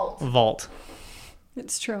a vault. vault.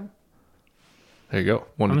 It's true. There you go.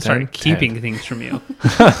 1 I'm to gonna 10. start keeping 10. things from you,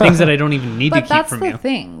 things that I don't even need to But keep that's from the you.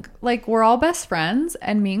 thing. Like we're all best friends,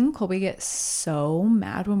 and me and Colby get so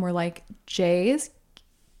mad when we're like, Jay's.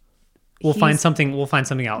 We'll find he's-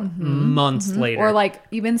 something out months later. Or like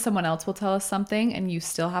even someone else will tell us something and you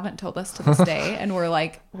still haven't told us to this day. And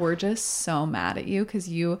we're just so mad at you because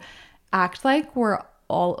you act like we're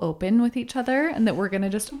all open with each other and that we're going to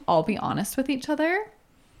just all be honest with each other.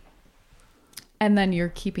 And then you're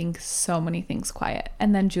keeping so many things quiet.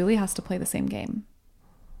 And then Julie has to play the same game.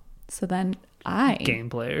 So then game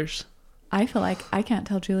players. I feel like I can't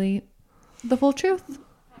tell Julie the full truth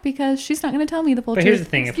because she's not going to tell me the full But truth. here's the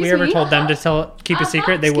thing: if Excuse we ever me? told them to keep a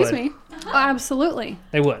secret, they Excuse would. me. Oh, absolutely.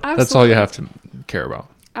 They would. Absolutely. That's all you have to care about.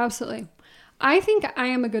 Absolutely. I think I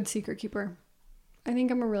am a good secret keeper. I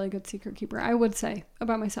think I'm a really good secret keeper. I would say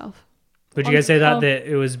about myself. Would you guys say I'll- that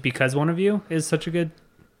it was because one of you is such a good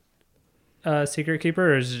secret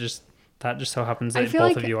keeper, or is it just that just so happens I that feel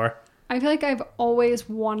both like- of you are? I feel like I've always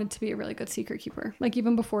wanted to be a really good secret keeper, like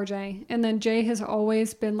even before Jay. And then Jay has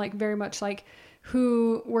always been like very much like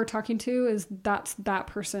who we're talking to is that's that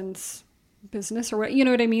person's business or what, you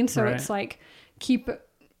know what I mean? So Right. it's like keep,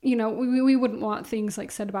 you know, we wouldn't want things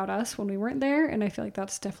like said about us when we weren't there. And I feel like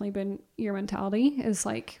that's definitely been your mentality is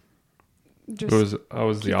like just I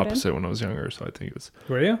was keep the it in. opposite when I was younger, so I think it's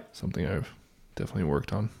Were you? something I've definitely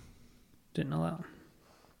worked on. Didn't know that.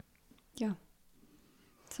 yeah.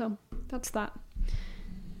 So that's that.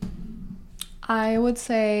 I would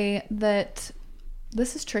say that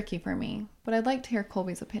this is tricky for me, but I'd like to hear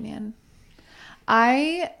Colby's opinion.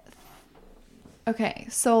 Okay,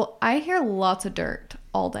 so I hear lots of dirt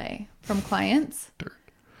all day from clients. Dirt.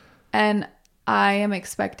 And I am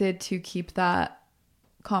expected to keep that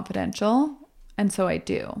confidential, and so I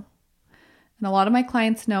do. And a lot of my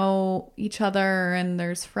clients know each other, and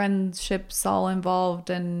there's friendships all involved,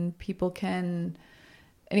 and people can...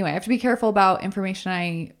 Anyway, I have to be careful about information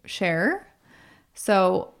I share.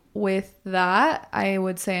 So with that, I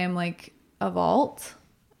would say I'm like a vault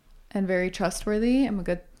and very trustworthy.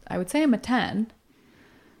 I would say I'm a 10.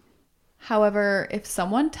 However, if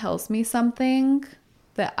someone tells me something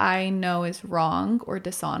that I know is wrong or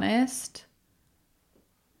dishonest,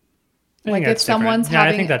 I think like if that's different. someone's Yeah,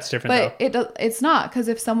 having, I think that's different but it's not, because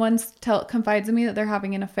if someone confides in me that they're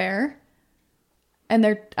having an affair and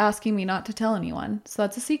they're asking me not to tell anyone, so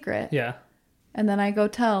that's a secret. Yeah. And then I go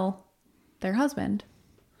tell their husband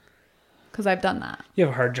because I've done that. You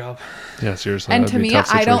have a hard job. Yeah, seriously. And that'd to be a me,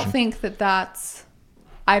 tough I don't situation. think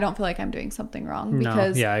I don't feel like I'm doing something wrong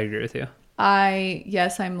because No, yeah, I agree with you.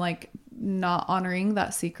 I'm like not honoring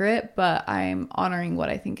that secret, but I'm honoring what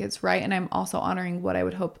I think is right. And I'm also honoring what I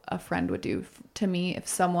would hope a friend would do to me if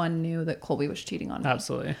someone knew that Colby was cheating on me.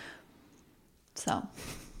 Absolutely. So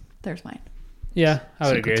there's mine. Yeah, I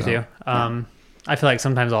would Secret's agree with you. I feel like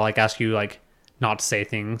sometimes I'll like ask you like not to say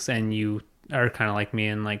things, and you are kind of like me,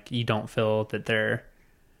 and like you don't feel that they're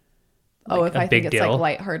If a I big think it's deal.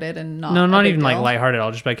 like lighthearted and not no, a not big even like deal. lighthearted.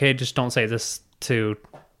 I'll just be like, hey, just don't say this to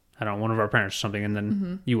I don't know, one of our parents or something, and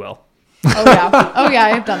then you will. Oh yeah,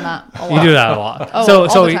 I've done that a lot. You do that a lot. Oh,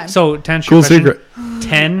 all the time. So to answer Cool your question, secret.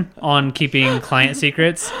 10 on keeping client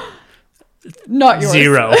secrets, Not yours.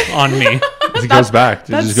 0 on me. It goes back.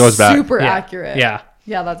 It That's just goes back. super Yeah. accurate. Yeah.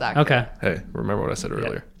 Yeah, that's accurate. Okay. Hey, remember what I said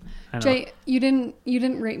earlier? I know. Jay, you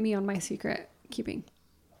didn't rate me on my secret keeping.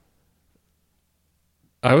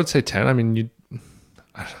 I would say 10. I mean,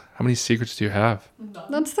 how many secrets do you have?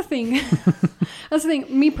 That's the thing. That's the thing.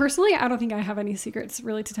 Me personally, I don't think I have any secrets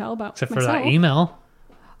really to tell about Except myself. for that email.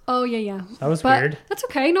 Oh yeah. That was But weird. that's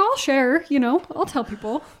okay. No, I'll share. You know, I'll tell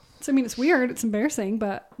people. So, I mean, it's weird. It's embarrassing,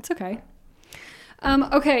 but it's okay.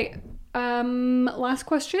 Okay. Last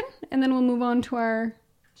question, and then we'll move on to our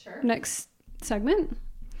next segment.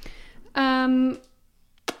 Would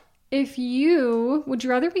you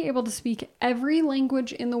rather be able to speak every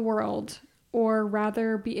language in the world or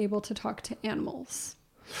rather be able to talk to animals?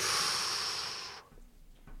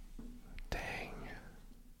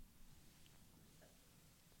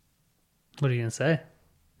 What are you going to say?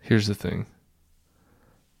 Here's the thing.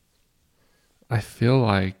 I feel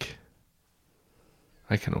like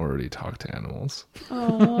I can already talk to animals.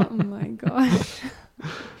 Oh my gosh.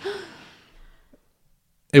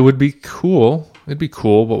 It would be cool. It'd be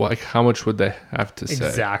cool, but like, how much would they have to say?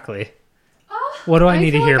 Exactly. What do I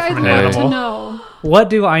need to feel hear like from an I'd like animal? to know. What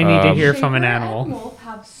do I need to hear from an Shaver and animal? Wolf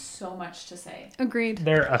have so much to say. Agreed.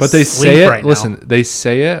 They're But they say it. right now. Listen, they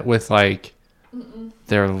say it with like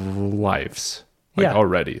their lives, like Yeah.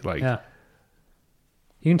 already. Like Yeah.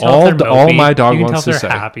 You can tell if they're all mopey. my dog You can wants tell to if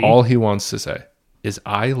they're say, happy. all he wants to say is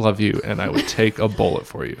 "I love you," and I would take a bullet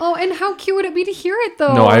for you. Oh, and how cute would it be to hear it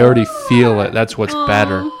though? No, I already feel it. That's what's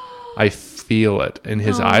better. I feel it in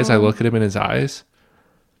his eyes. I look at him in his eyes,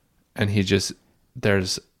 and he just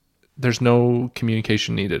there's no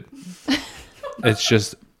communication needed. It's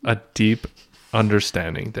just a deep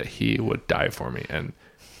understanding that he would die for me, and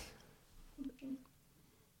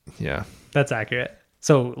yeah, That's accurate.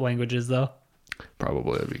 So languages, though.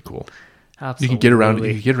 probably that'd be cool. Absolutely. You can get around.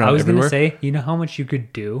 You can get around I was everywhere. going to say, you know how much you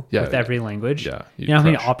could do Yeah, with every language? yeah, You you'd know how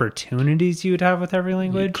many crush. opportunities you would have with every You'd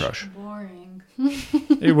language? crush. Boring.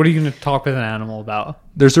 Hey, what are you going to talk with an animal about?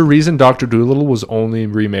 There's a reason Dr. Dolittle was only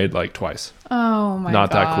remade like twice. Oh my Not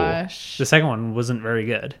that cool. gosh. The second one wasn't very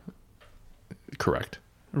good, Correct.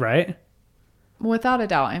 right? Without a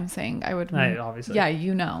doubt, I'm saying I would. Obviously. Yeah,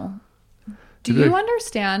 you know. Do Did you they-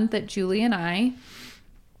 understand that Julie and I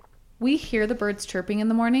we hear the birds chirping in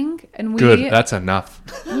the morning, and we Good. That's enough.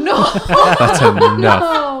 no, That's enough.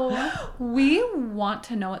 Oh, we want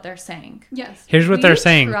to know what they're saying. yes. Here's what We they're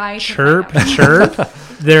saying: try to chirp, find chirp.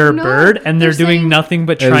 They're a No, bird, and they're they're doing saying- nothing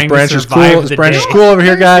but Hey, this trying to branch is survive cool. the This branch day. is cool over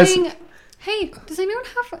here, They're guys. saying, hey, does anyone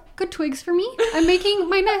have good twigs for me? I'm making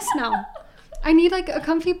my nest now. I need like a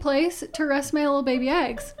comfy place to rest my little baby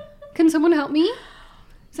eggs. Can someone help me?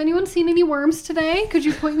 Has anyone seen any worms today? Could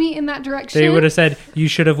you point me in that direction? They would have said, "You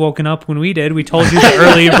should have woken up when we did. We told you the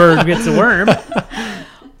early bird gets a worm."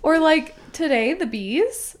 Or like today, the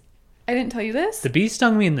bees. I didn't tell you this. The bee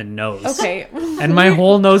stung me in the nose. Okay. And my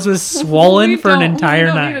whole nose was swollen for an entire We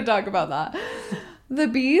don't night. need to talk about that. The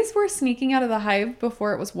bees were sneaking out of the hive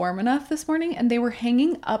before it was warm enough this morning, and they were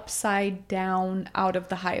hanging upside down out of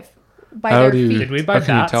the hive by How their do you? feet. Did we buy how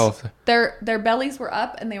can you bats? tell if? Their bellies were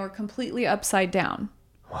up, and they were completely upside down.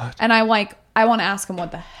 What? And I want to ask them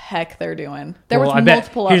what the heck they're doing. There Well, was I bet.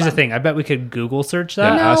 multiple of Here's them. the thing. I bet we could Google search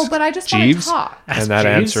that. Yeah. No, Ask but I just want Jeeves? to talk. Ask And that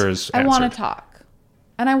Jeeves? answer is I want answered. to talk.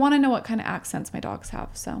 And I want to know what kind of accents my dogs have.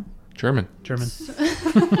 So German. German.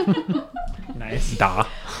 Nice. Da.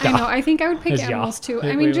 I know. I think I would pick There's animals ja. too. I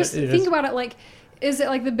Wait, mean, wait, just what? It think is- about it. Like, is it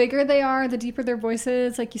like the bigger they are, the deeper their voice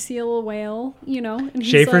is? Like you see a little whale, you know? And he's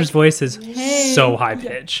Schaefer's like, voice is "Hey." so high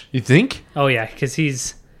pitch. You think? Oh yeah, because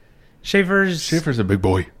he's Schaefer's Schaefer's a big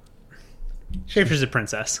boy. Schaefer's a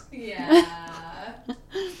princess. yeah.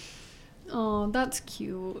 Oh, that's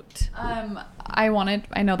cute.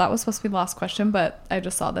 I know that was supposed to be the last question, but I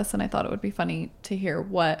just saw this and I thought it would be funny to hear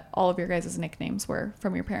what all of your guys' nicknames were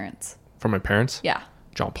from your parents. From my parents? Yeah.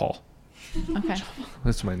 John Paul. Okay.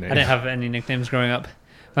 That's my name. I didn't have any nicknames growing up.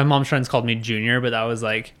 My mom's friends called me Junior, but that was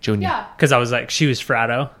like Junior. Yeah. because I was like she was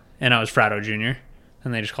Fratto and I was Fratto Junior,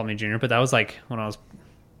 and they just called me Junior. But that was like when I was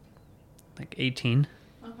like 18.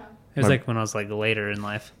 Okay. It was My- like when I was like later in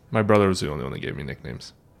life. My brother was the only one that gave me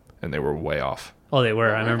nicknames, and they were way off. Oh, they were.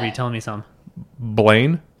 I were remember you they? telling me some.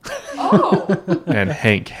 Blaine Oh. and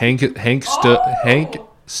Hank. Hank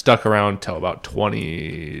stuck around till about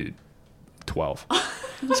 2012.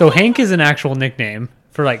 So Hank is an actual nickname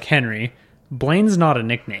for like Henry. Blaine's not a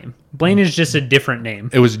nickname. Blaine is just a different name.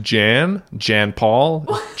 It was Jan Paul,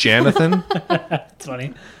 Jonathan, It's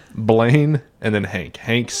funny. Blaine, and then Hank.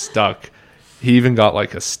 Hank stuck. He even got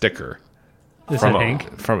like a sticker This from is Hank.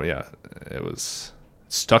 it was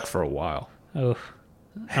stuck for a while. Oh, I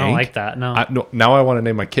don't Hank? like that. No. No, now I want to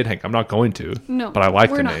name my kid Hank. I'm not going to. No, But I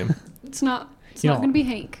like we're the not. name. It's not. It's You not know- going to be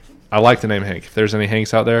Hank. I like the name Hank. If there's any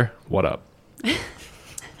Hanks out there, what up?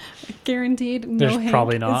 Guaranteed, no There's Hank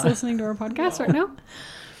probably is not. listening to our podcast right now.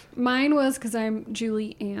 Mine was because I'm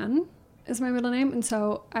Julie Ann is my middle name, and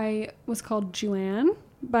so I was called Juanne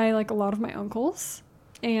by like a lot of my uncles,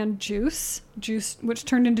 and Juice, which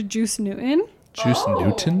turned into Juice Newton. Juice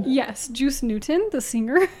Newton? Yes, Juice Newton, the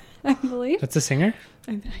singer, I believe. That's a singer?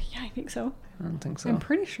 Yeah, I think so. I don't think so. I'm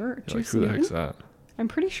pretty sure. You're like, Juice who the Newton. heck's that? I'm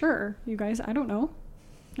pretty sure, you guys. I don't know.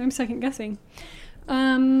 I'm second guessing.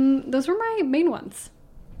 Those were my main ones.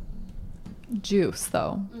 Juice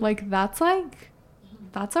though. Like that's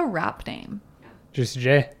a rap name. Juicy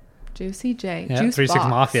J. Juicy J. Yeah, Juice 3 6 Box.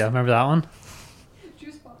 Mafia. Remember that one?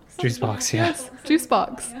 Juice box. Juice Box, yeah. Yes, Juice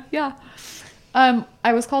Box. Yeah.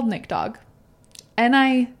 I was called Nick Dog.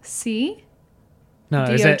 N-I-C No,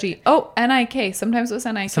 is it? D-O-G. Oh, N-I-K. Sometimes it was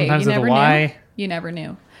N-I-K. Sometimes you with a never Y. knew. You never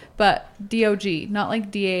knew. But D-O-G. Not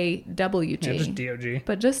like D-A-W-G. Yeah, just DOG.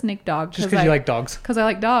 but just Nick Dog. Just because you like dogs. Because I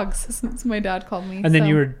like dogs. That's what my dad called me. And then so-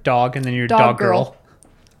 you were dog, and then you were Dog dog girl. girl.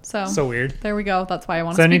 So, So weird. there we go. That's why I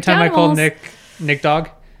want So to speak to anytime I call animals. Nick Dog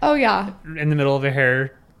Oh, yeah. in the middle of a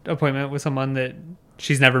hair appointment with someone that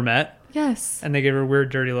she's never met, Yes. and they give her weird,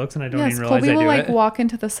 dirty looks, and I don't Yes, even realize Colby I will do like it. walk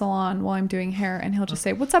into the salon while I'm doing hair and he'll just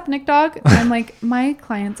say, "What's up, Nick Dog?" And I'm like, my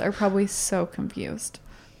clients are probably so confused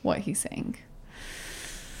what he's saying.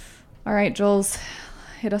 All right, Jules,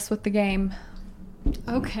 hit us with the game.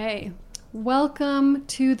 Okay. Welcome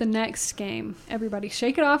to the next game. Everybody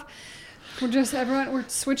shake it off. We're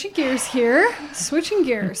switching gears here. Switching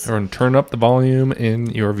gears. Everyone turn up the volume in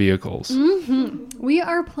your vehicles. We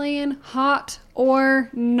are playing Hot or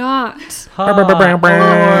Not. Hot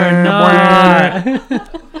or not.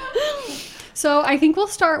 So I think we'll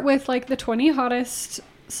start with like the 20 hottest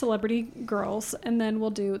celebrity girls and then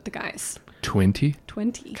we'll do the guys. 20?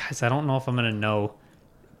 20. Guys, I don't know if I'm going to know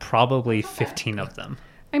probably 15 of them.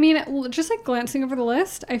 I mean, just like glancing over the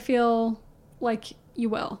list, I feel like you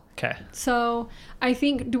will. Okay. So I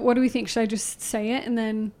think, what do we think? Should I just say it and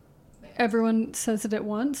then everyone says it at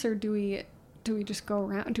once, or do we just go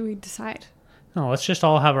around? Do we decide? No, let's just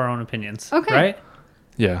all have our own opinions. Okay. Right?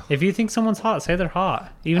 Yeah. If you think someone's hot, say they're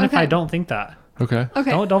hot. Even if Okay. I don't think that. Okay.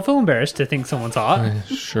 Okay. Don't feel embarrassed to think someone's hot.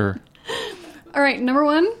 Sure. All right, number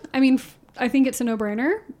one. I mean, I think it's a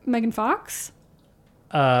no-brainer. Megan Fox.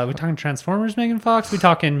 We talking Transformers Megan Fox? We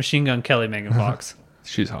talking Machine Gun Kelly Megan Fox?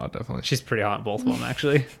 She's hot, definitely. She's pretty hot in both of them,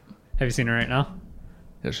 actually. Have you seen her right now?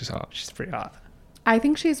 Yeah, she's hot. She's pretty hot. I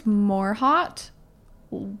think she's more hot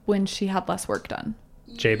when she had less work done.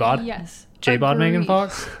 J-Bod? Yes. J-Bod Megan Agreed.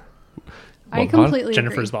 Fox? I What bod? completely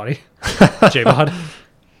Jennifer's agree. body. J-Bod.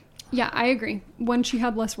 Yeah, I agree. When she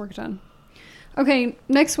had less work done. Okay,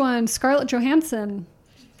 next one. Scarlett Johansson.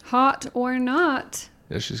 Hot or not?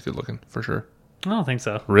 Yeah, she's good looking for sure. I don't think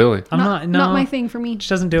so. Really? I'm not, no. Not my thing for me. She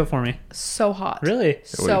doesn't do it for me. So hot. Really? what are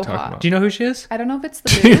So you talking hot. about? Do you know who she is? I don't know if it's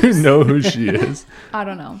Do the you boobs. know who she is? I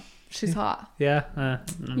don't know. She's hot. Yeah. Yeah,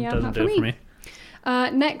 Doesn't not do for it for me.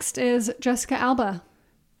 me. Next is Jessica Alba.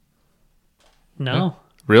 No.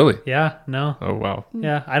 Really? Yeah. No. Oh, wow.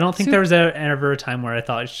 Yeah. I don't think Sup- there was ever a time where I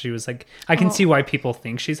thought she was like, I can Oh. see why people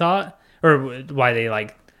think she's hot or why they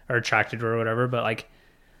like are attracted to her or whatever, but like,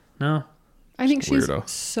 no. I think she's Weirdo.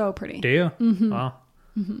 so pretty. Do you? Mm-hmm. Wow.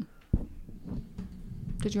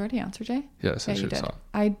 Did you already answer, Jay? Yes, Yeah, I you should did. have saw.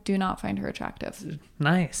 I do not find her attractive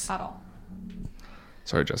Nice. at all.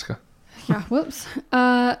 Sorry, Jessica. Yeah, whoops.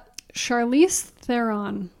 Charlize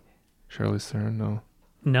Theron. Charlize Theron, no.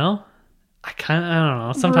 No? I don't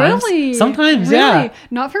know. Sometimes. Really? Sometimes, Really? yeah.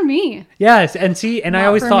 Not for me. Yes. And see, and I Not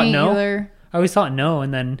always for thought me no. either. I always thought no.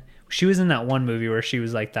 And then she was in that one movie where she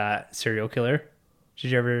was like that serial killer.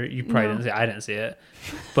 Did you ever, you probably No. didn't see it. I didn't see it.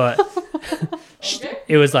 But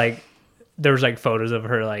it was like, there was like photos of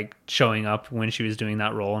her like showing up when she was doing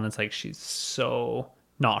that role. And it's like, she's so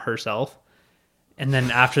not herself. And then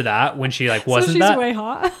after that, when she like wasn't so she's that. way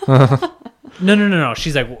hot. No.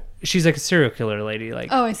 She's like a serial killer lady. Like,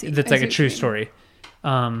 Oh, I see. That's I like see a what true you mean. story.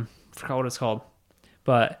 Forgot what it's called,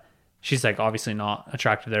 but she's like obviously not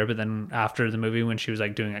attractive there. But then after the movie, when she was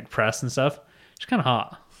like doing like press and stuff, she's kind of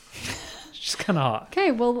hot. She's kind of hot.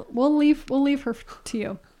 Okay, well we'll leave her to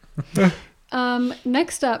you.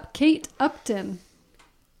 Next up, Kate Upton.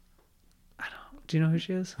 Do you know who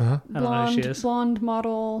she is? Uh-huh. I don't know who she is. Blonde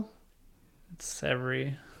model. It's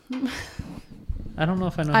every. I don't know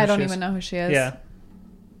if I know. I who don't she even is. know who she is. Yeah,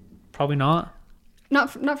 probably not. Not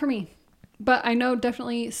for me. But I know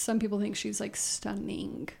definitely some people think she's like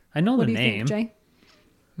stunning. I know What the do you name. think,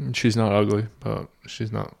 Jay? She's not ugly, but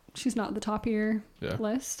she's not. She's not at the top of your Yeah.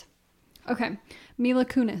 list. Okay. Mila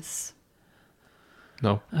Kunis.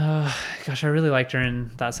 No. Gosh, I really liked her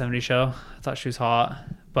in that 70s show. I thought she was hot,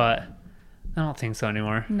 but I don't think so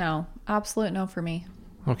anymore. No, absolute no for me.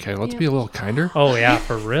 Okay, let's Yeah. be a little kinder. Oh yeah,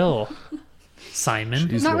 for real. Simon.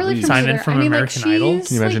 Jeez. Not really for me Simon either. from I mean, American like, Idol? she's,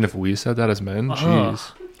 Can you imagine like, if we said that as men? Ugh.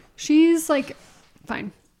 Jeez. she's like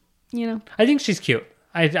fine. You know? I think she's cute.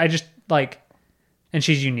 I just like, and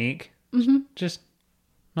she's unique. Mm-hmm. Just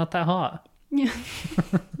not that hot. Yeah.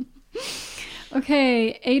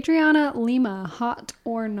 Okay, Adriana Lima, hot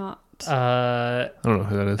or not? I I don't know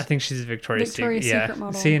who that is. think she's a Victoria's, Victoria's Secret. Secret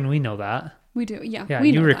model. See, and we know that. We do, yeah. Yeah,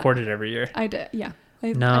 we you know record it every year. That. I did, yeah.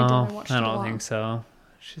 I No, did. Watched I it a don't lot. think so.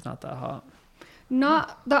 She's not that hot.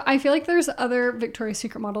 Not that I feel like there's other Victoria's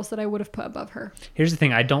Secret models that I would have put above her. Here's the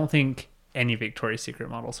thing: I don't think any Victoria's Secret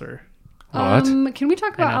models are. What? Can we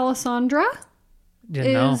talk I about know. Alessandra?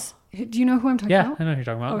 Didn't know. Do you know who I'm talking Yeah, about? I know who you're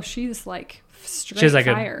talking about. Oh, she's like straight she has like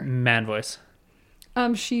fire. a man voice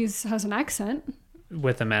She's has an accent.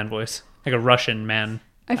 with a man voice, like a Russian man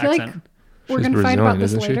I feel accent. like we're She's gonna fight about Brazilian,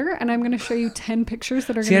 this isn't she? later, and I'm gonna show you 10 pictures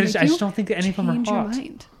that are See, gonna I just make you don't think that any of them are change your hot.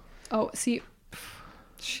 mind. Oh, see,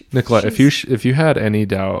 Nicola, if you had any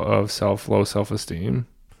doubt of low self esteem,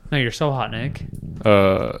 No, you're so hot, Nick.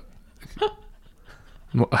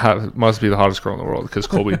 must be the hottest girl in the world because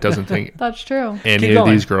Colby doesn't think That's true. any Keep of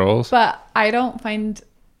going. these girls. But I don't find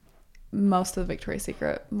most of the Victoria's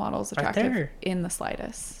Secret models Right attractive there. in the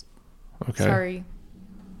slightest. Okay, Sorry.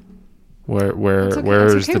 where It's okay,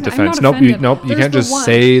 where's it's okay. the I'm defense? not Nope, you offended. you There's can't the just one.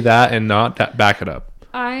 say that and not back it up.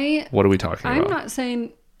 I'm What are we talking about? not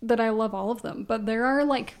saying that I love all of them, but there are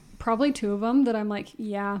like probably 2 of them that I'm like,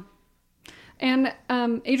 yeah. And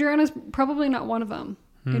Adriana's probably not one of them.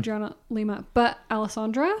 Adriana Lima, but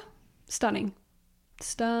Alessandra, stunning.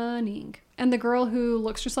 And the girl who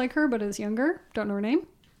looks just like her but is younger, don't know her name,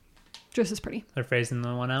 just as pretty. They're phasing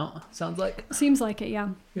the one out. Sounds like. Seems like it, yeah.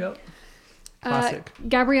 Yep. Classic.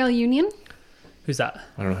 Gabrielle Union. Who's that?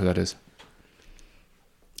 I don't know who that is.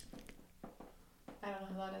 I don't know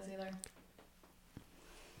who that is either.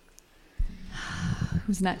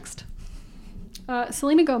 Who's next?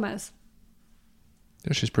 Selena Gomez.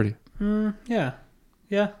 Yeah, she's pretty. Yeah.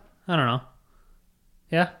 Yeah. I don't know.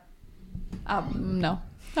 Yeah. No.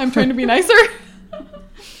 I'm trying to be nicer.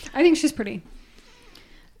 I think she's pretty.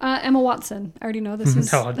 Emma Watson. I already know this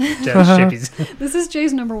is No, Jeff's chippies. this is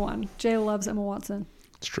Jay's number one. Jay loves Emma Watson.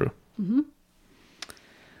 It's true. I'm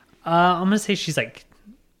gonna say she's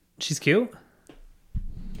cute.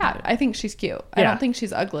 Yeah, I think she's cute. I Yeah. don't think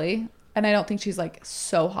she's ugly, and I don't think she's like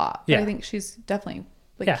so hot. But Yeah. I think she's definitely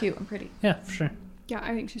like Yeah. cute and pretty. Yeah, for sure. Yeah,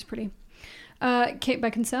 I think she's pretty. Kate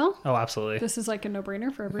Beckinsale. Oh, absolutely. This is like a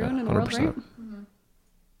no-brainer for everyone Yeah, in the world, right? 100%.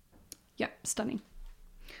 Yeah, stunning.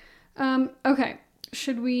 Okay,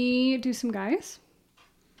 should we do some guys?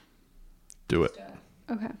 Do it.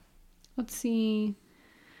 Okay, let's see.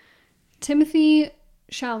 Timothy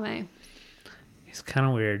Chalamet. He's kind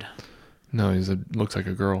of weird. No, looks like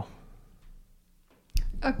a girl.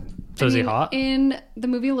 So is he hot? In the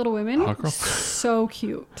movie Little Women, Hot girl? so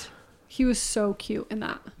cute. He was so cute in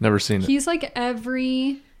that. Never seen it. He's like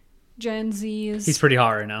every Gen Z's He's pretty hot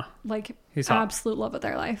right now. like he's hot. absolute love of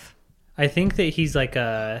their life. I think that he's like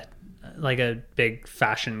a big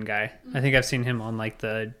fashion guy. I think I've seen him on like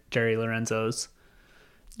the Jerry Lorenzo's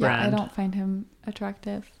Yeah, brand. I don't find him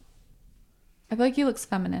attractive. I feel like he looks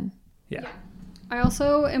feminine. Yeah. I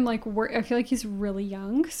also am like, I feel like he's really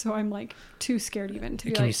young, so I'm like too scared even to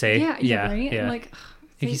be Can like, you say? yeah, Yeah, right? yeah. I'm like, I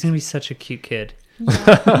think he's gonna be such a cute kid.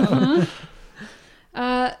 yeah.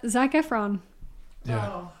 Zac Efron.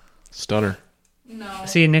 Yeah. Stunner. No.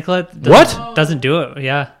 See, Nicolette What? doesn't do it.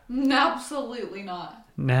 Yeah. Absolutely not.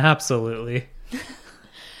 Absolutely.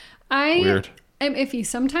 I Weird. am iffy.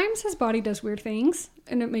 Sometimes his body does weird things,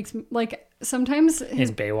 and it makes me like sometimes his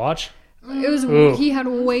In Baywatch, it was Ooh. he had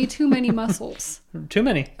way too many muscles. too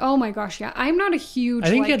many. Oh my gosh, yeah. I'm not a huge. I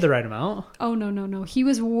think like, he had the right amount. Oh no. He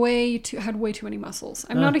was had way too many muscles.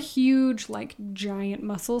 I'm not a huge like giant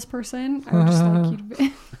muscles person. I would just like you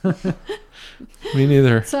to be. Me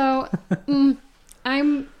neither. So,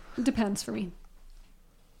 depends for me.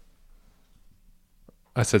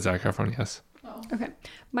 I said Zac Efron, yes. Okay.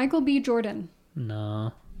 Michael B. Jordan.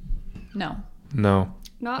 No. No. No.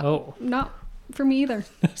 Not for me either.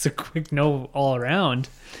 That's a quick no all around.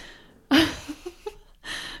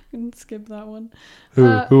 Can skip that one. Who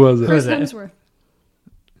was it? Chris is it? Hemsworth.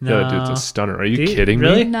 No. Yeah, dude's a stunner. Are you Do you- kidding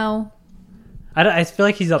really? me? No. I feel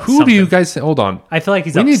like he's up. Who do you guys say? Hold on. I feel like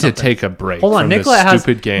he's We up need to something. take a break Hold on. from Nicolette this has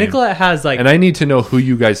stupid game. Nicolette has like and I need to know who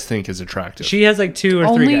you guys think is attractive. she has like 2 or 3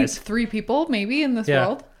 Only guys, 3 people maybe in this Yeah.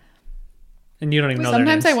 world. and you don't even know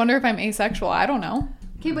Sometimes their I names. wonder if I'm asexual. I don't know.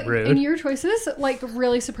 Okay, but Rude. in your choices, like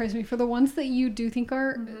really surprised me. For the ones that you do think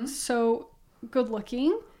are so good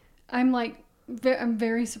looking, I'm like, I'm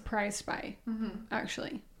very surprised by,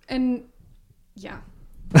 actually. And yeah,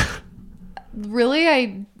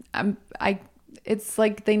 Really, it's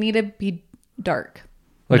like they need to be dark.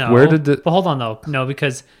 like, No. where did the... But hold on though, no,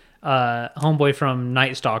 because homeboy from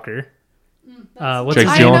Night Stalker. What's Jake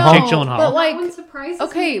his Gyllenhaal? name? Jake But Gyllenhaal. like, that one surprises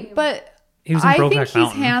okay, me. but He was in I think Brokeback he's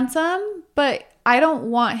Mountain. handsome, but I don't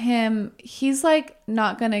want him. He's like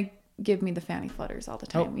not gonna give me the fanny flutters all the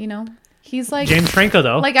time. You know, he's like James Franco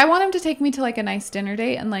though. like I want him to take me to like a nice dinner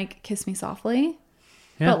date and like kiss me softly.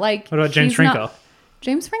 Yeah. But like, what about James he's not- Franco?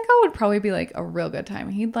 James Franco would probably be like a real good time.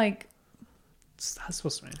 He'd like That's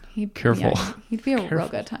supposed to mean. he'd Careful. yeah, he'd be a real Careful.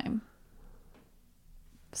 good time.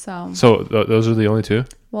 So So those are the only 2?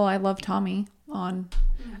 well, I love Tommy on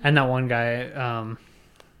And that one guy,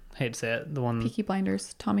 hate to say it, the one. Peaky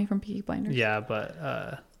Blinders. Tommy from Peaky Blinders. Yeah, but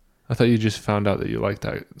I thought you just found out that you liked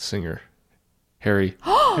that singer. Harry.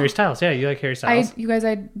 Harry Styles. Yeah, you like Harry Styles?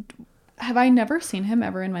 Have I never seen him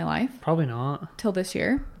ever in my life Probably not. till this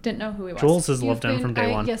year? Didn't know who he was. Jules has You've loved him been- from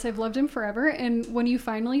day one. Yes, I've loved him forever. And when you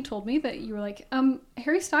finally told me that you were like,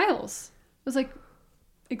 Harry Styles, I was like,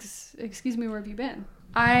 excuse me, where have you been?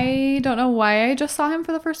 I don't know why I just saw him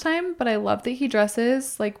for the first time, but I love that he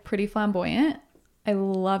dresses like pretty flamboyant. I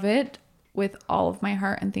love it with all of my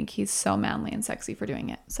heart and think he's so manly and sexy for doing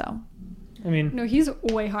it. So I mean, No, he's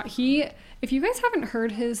way hot. If you guys haven't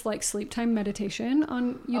heard his like sleep time meditation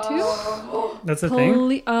on YouTube, that's the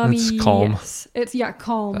thing. It's Calm. Yes. It's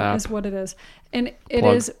Calm App. is what it is. And it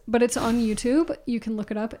Plug. is, but it's on YouTube. You can look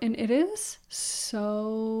it up and it is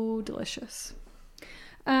so delicious.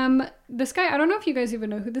 This guy, I don't know if you guys even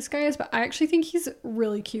know who this guy is, but I actually think he's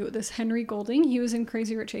really cute. This Henry Golding, he was in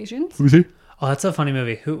Crazy Rich Asians. Who's he? Oh, that's a funny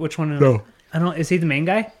movie. Which one? No. I don't. Is he the main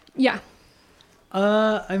guy? Yeah.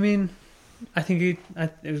 I mean, I think it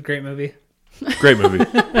was a great movie. Great movie.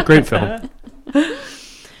 Great film.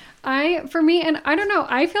 For me, and I don't know,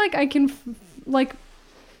 I feel like I can,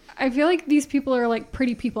 I feel like these people are like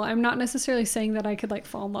pretty people. I'm not necessarily saying that I could like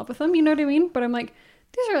fall in love with them, you know what I mean? But I'm like,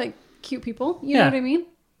 these are like cute people, you know Yeah. what I mean?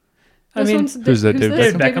 I mean, who's that, David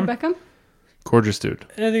this? Beckham? David Beckham? Gorgeous dude.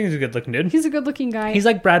 I think he's a good looking dude. He's a good looking guy. He's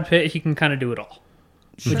like Brad Pitt. He can kind of do it all.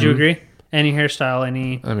 Would you agree? Any hairstyle,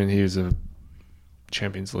 any. I mean, he was a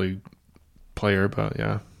Champions League player, but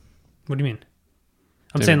yeah. What do you mean?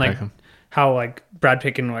 I'm David saying like Beckham. how like Brad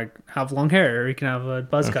Pitt can like have long hair, or he can have a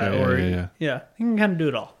buzz Okay, cut, yeah, or yeah. he can kind of do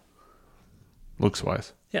it all. Looks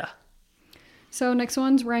wise. Yeah. So next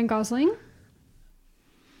one's Ryan Gosling.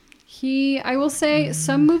 I will say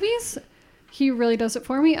some movies, he really does it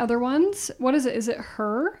for me. Other ones, what is it? Is it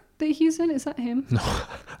Her that he's in? Is that him?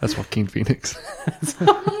 That's Joaquin Phoenix.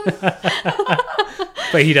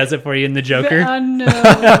 But he does it for you in The Joker. No.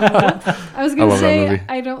 I was I going to love that say, movie.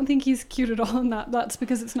 I don't think he's cute at all in that. That's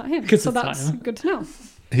because it's not him. 'Cause So it's not that's him. good to know.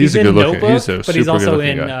 He's a in good looking. Notebook, He's a but super he's also good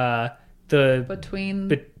looking in guy. the Between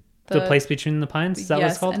the place between the pines. Is that what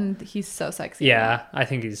it's yes, called? and he's so sexy. Yeah, I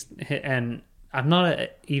think he's. And I'm not a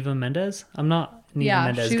Eva Mendes. I'm not an Eva Yeah,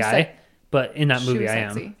 Mendes she was guy, sec- but in that She movie was I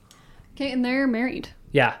am. sexy. Okay, and they're married.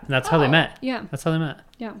 Yeah, and that's how they met. Yeah, That's how they met.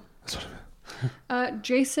 yeah.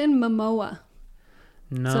 Jason Momoa.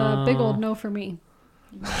 No, It's a big old no for me.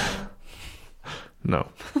 No.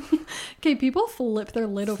 Okay, people flip their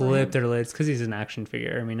lid over flip him. their lids because he's an action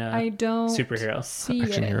figure. I mean, I don't superhero. see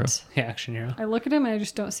Action it. hero. Yeah, action hero. I look at him and I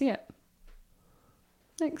just don't see it.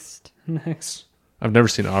 Next. Next, I've never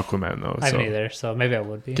seen Aquaman though, I haven't so either, so maybe I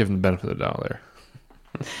would be. give him the benefit of the doubt there.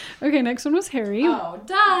 Okay, next one was Harry. Oh,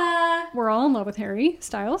 duh. We're all in love with Harry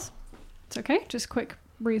Styles. It's okay. Just quick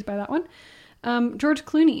breeze by that one. George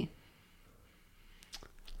Clooney.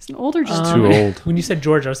 He's an older He's gentleman. too old. When you said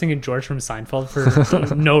George, I was thinking George from Seinfeld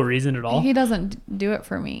for no reason at all. He doesn't do it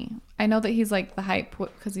for me. I know that he's like the hype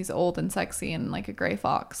because he's old and sexy and like a gray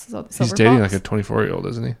fox. So He's silver dating fox. like a 24-year-old,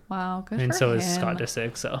 isn't he? Wow, good And for so him. is Scott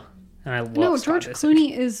Disick. So, and I love No, Scott George Disick.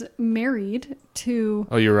 Clooney is married to.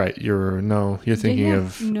 Oh, you're right. You're thinking Yeah,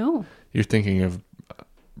 of No,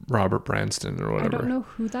 Robert Branston or I don't whatever. know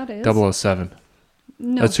who that is. 007.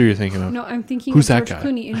 No, That's who you're thinking of. no, I'm thinking Who's of that George guy?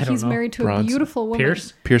 Clooney, and I don't he's know. married to a Bronson. beautiful woman.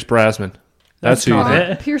 Pierce. Pierce Brosnan. That's who not you it.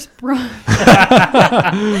 think. Pierce Brosnan.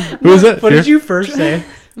 Who is it? What Pierce? did you first say?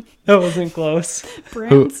 That wasn't close.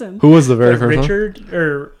 Branson. Who was the very first one? Richard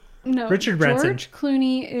or No, Richard Branson. George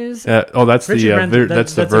Clooney is. That's Richard the Branson,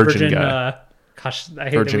 that's the a Virgin guy. Gosh, I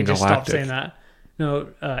hate Virgin that we just stopped Galactic. saying that. No,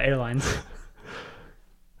 airlines.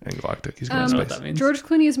 And Galactic. He's going to know what space. that means. George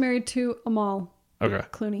Clooney is married to Amal Okay.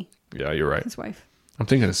 Clooney, Yeah, you're right. his wife. I'm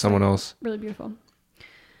thinking of someone else. Really beautiful.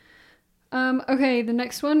 Okay, the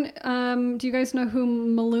next one. Do you guys know who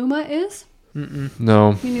Maluma is?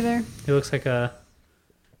 No. Me neither. He looks like a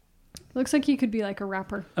Looks like he could be like a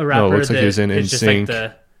rapper. rapper. looks like that he was in is just like NSYNC.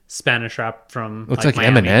 the Spanish rap from. Looks like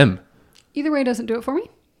Miami. Eminem. Either way, doesn't do it for me.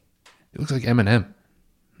 He looks like Eminem.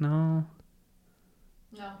 No,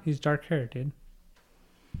 No. he's dark hair, dude.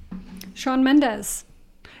 Shawn Mendes.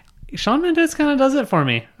 Shawn Mendes kind of does it for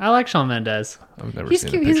me. I like Shawn Mendes. I've never He's seen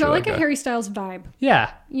cute. a He's picture got of like that a guy. Harry Styles vibe.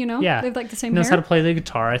 Yeah, You know? Yeah. They have like the he same knows hair. how to play the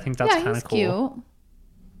guitar. I think that's Yeah, kind he's of cool. cute.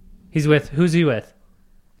 He's with who's he with?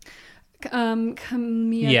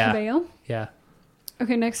 Camila Yeah. Cabello. Yeah.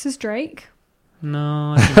 Okay, next is Drake.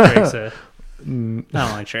 No, I think Drake's a. I don't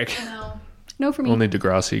like Drake. No. No, for me. Only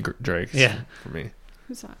Degrassi Drake. Yeah. For me.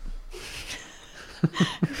 Who's that?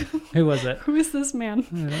 Who was it? Who is this man?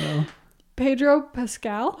 I don't know. Pedro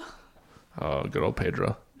Pascal. Oh, good old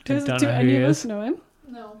Pedro. Does, don't do know who any he of us is. know him?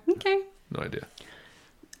 No. Okay. No idea.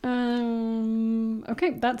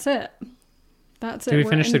 Okay, that's it. That's it. Did we We're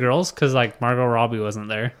finish in- the girls? Because like Margot Robbie wasn't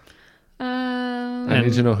there. Um, I need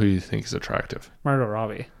And- to know who you think is attractive. Margot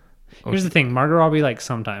Robbie. Okay. Here's the thing. Margot Robbie like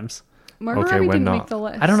sometimes. Margot Okay, Robbie when didn't not? make the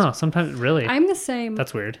list. I don't know. Sometimes really. I'm the same.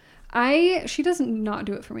 That's weird. She doesn't not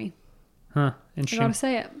do it for me. Huh. I Interesting. gotta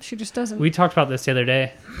say it. She just doesn't. We talked about this the other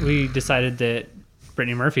day. We decided that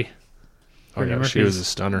Brittany Murphy. Oh, yeah, Brittany she was Murphy's- a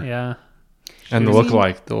stunner. Yeah. And the was-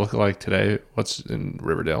 lookalike today, what's in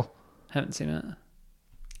Riverdale? Haven't seen it.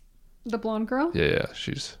 the blonde girl. Yeah,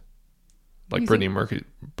 she's like You Brittany Murphy's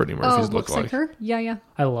Oh, looks like lookalike. her. Yeah, yeah.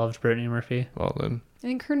 I loved Brittany Murphy. Well, then I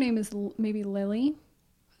think her name is maybe Lily.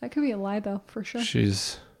 That could be a lie though, for sure.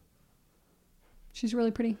 she's, She's really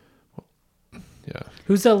pretty. yeah.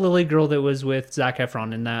 Who's that Lily girl that was with Zac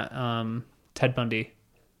Efron in that Ted Bundy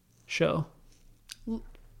show?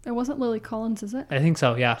 It wasn't Lily Collins, is it? I think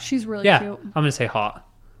so. Yeah. She's really Yeah. cute. I'm gonna say hot.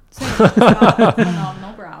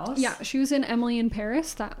 Phenomenal brows. Yeah, she was in Emily in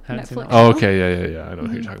Paris, that Haven't seen Netflix. that. Oh, show. okay, yeah. I know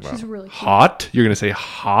who you're talking about. She's really cute. Hot? You're gonna say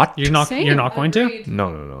hot? You're not. Same. You're not going to. Agreed.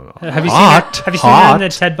 No. Have you Hot? seen? Have you seen her in Hot? the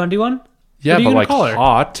Ted Bundy one? Yeah, What are you but gonna like call her?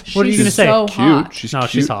 hot. What are you She's gonna say? so Cute. hot. She's No, cute.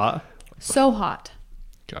 she's hot. So hot.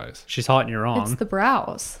 Guys. She's hot and you're wrong. It's the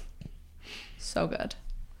brows. So good.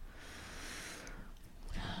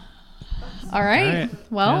 All right. All right.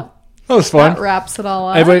 Well, That was fun. that wraps it all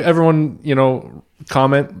up. Everyone,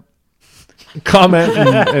 comment comment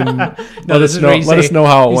and No, let us know. Let us know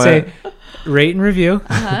how it went. Rate and review.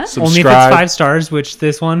 Uh-huh. Only if it's Subscribe. 5 stars, which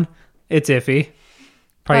this one, it's iffy.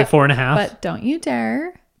 Probably 4.5. But don't you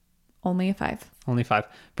dare. Only a 5. Only 5.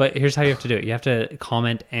 But here's how you have to do it. You have to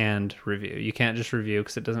comment and review. You can't just review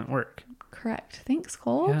because it doesn't work. Correct. Thanks, Yeah,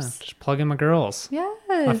 Colbs. just plug in my girls.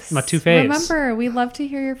 Yes. my two faves. Remember, we love to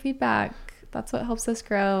hear your feedback. That's what helps us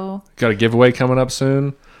grow. Got a giveaway coming up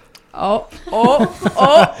soon. Makes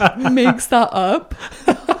that up.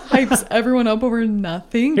 Hypes everyone up over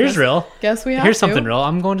nothing. Here's real. Guess we have Here's to. something real.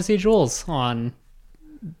 I'm going to see Jules on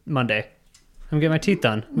Monday. I'm getting my teeth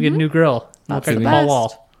done. We get a new grill. That's Look the at the best.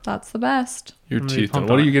 wall. That's the best. Your I'm really teeth. Done. pumped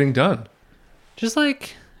What are on you it. getting done? Just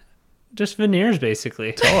veneers,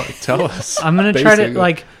 basically. Tell us. I'm gonna try to Basically.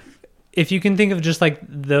 like, if you can think of just like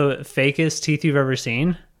the fakest teeth you've ever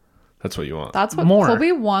seen. That's what you want. That's what More.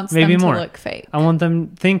 Colby wants Maybe them more. to look fake. I want them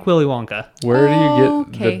think Willy Wonka. Where do you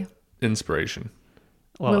get Okay. the inspiration?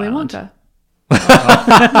 Love Willy Island. Wonka.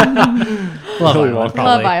 Love Willy Island, Wonka. probably.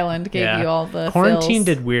 Love Island gave Yeah. you all the Quarantine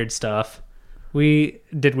feels. did weird stuff. We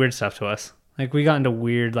did weird stuff to us. Like we got into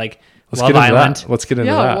weird like Let's Love get into Island. that. Let's get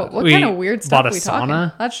into Yeah, that. what We kind of weird stuff bought a we talking?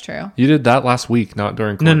 sauna. That's true. You did that last week, not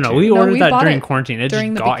during No, quarantine. we No, ordered we that bought during it quarantine. It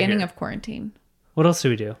During just the got beginning here. of quarantine. What else do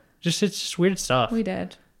we do? It's just weird stuff. We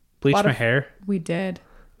did. Bleach bought my a- hair, We did.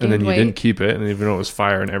 And then Gained you weight. didn't keep it, and even though it was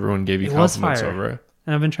fire, and everyone gave you It was compliments fire. over it.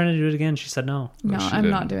 and I've been trying to do it again. She said no. No, she I'm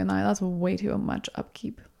not didn't. doing that. That's way too much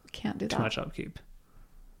upkeep. Can't do that. Too much upkeep.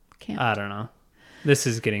 Can't. I don't know. This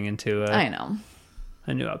is getting into I know.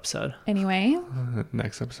 a new episode. Anyway,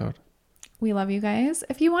 Next episode. we love you guys.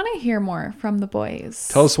 If you want to hear more from the boys,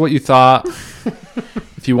 Tell us what you thought.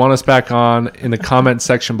 If you want us back on, in the comment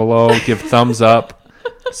section below, give thumbs up.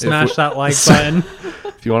 Smash that like button.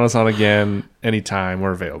 If you want us on again, anytime,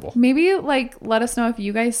 we're available. maybe like let us know if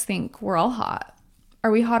you guys think we're all hot.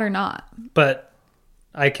 Are we hot or not? But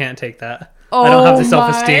I can't take that. I don't have the Oh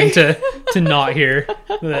self-esteem my. to not hear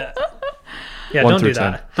that. Yeah, 1 don't through do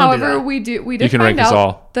 10. that. Don't do However, that. we did can find rank us out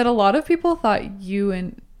all. that a lot of people thought you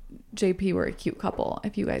and JP were a cute couple.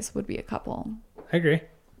 If you guys would be a couple, I agree.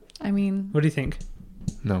 I mean, What do you think?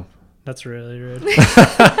 No. That's really rude.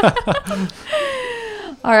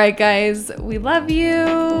 all right, guys, we love you.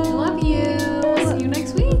 Love you. See you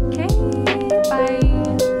next week.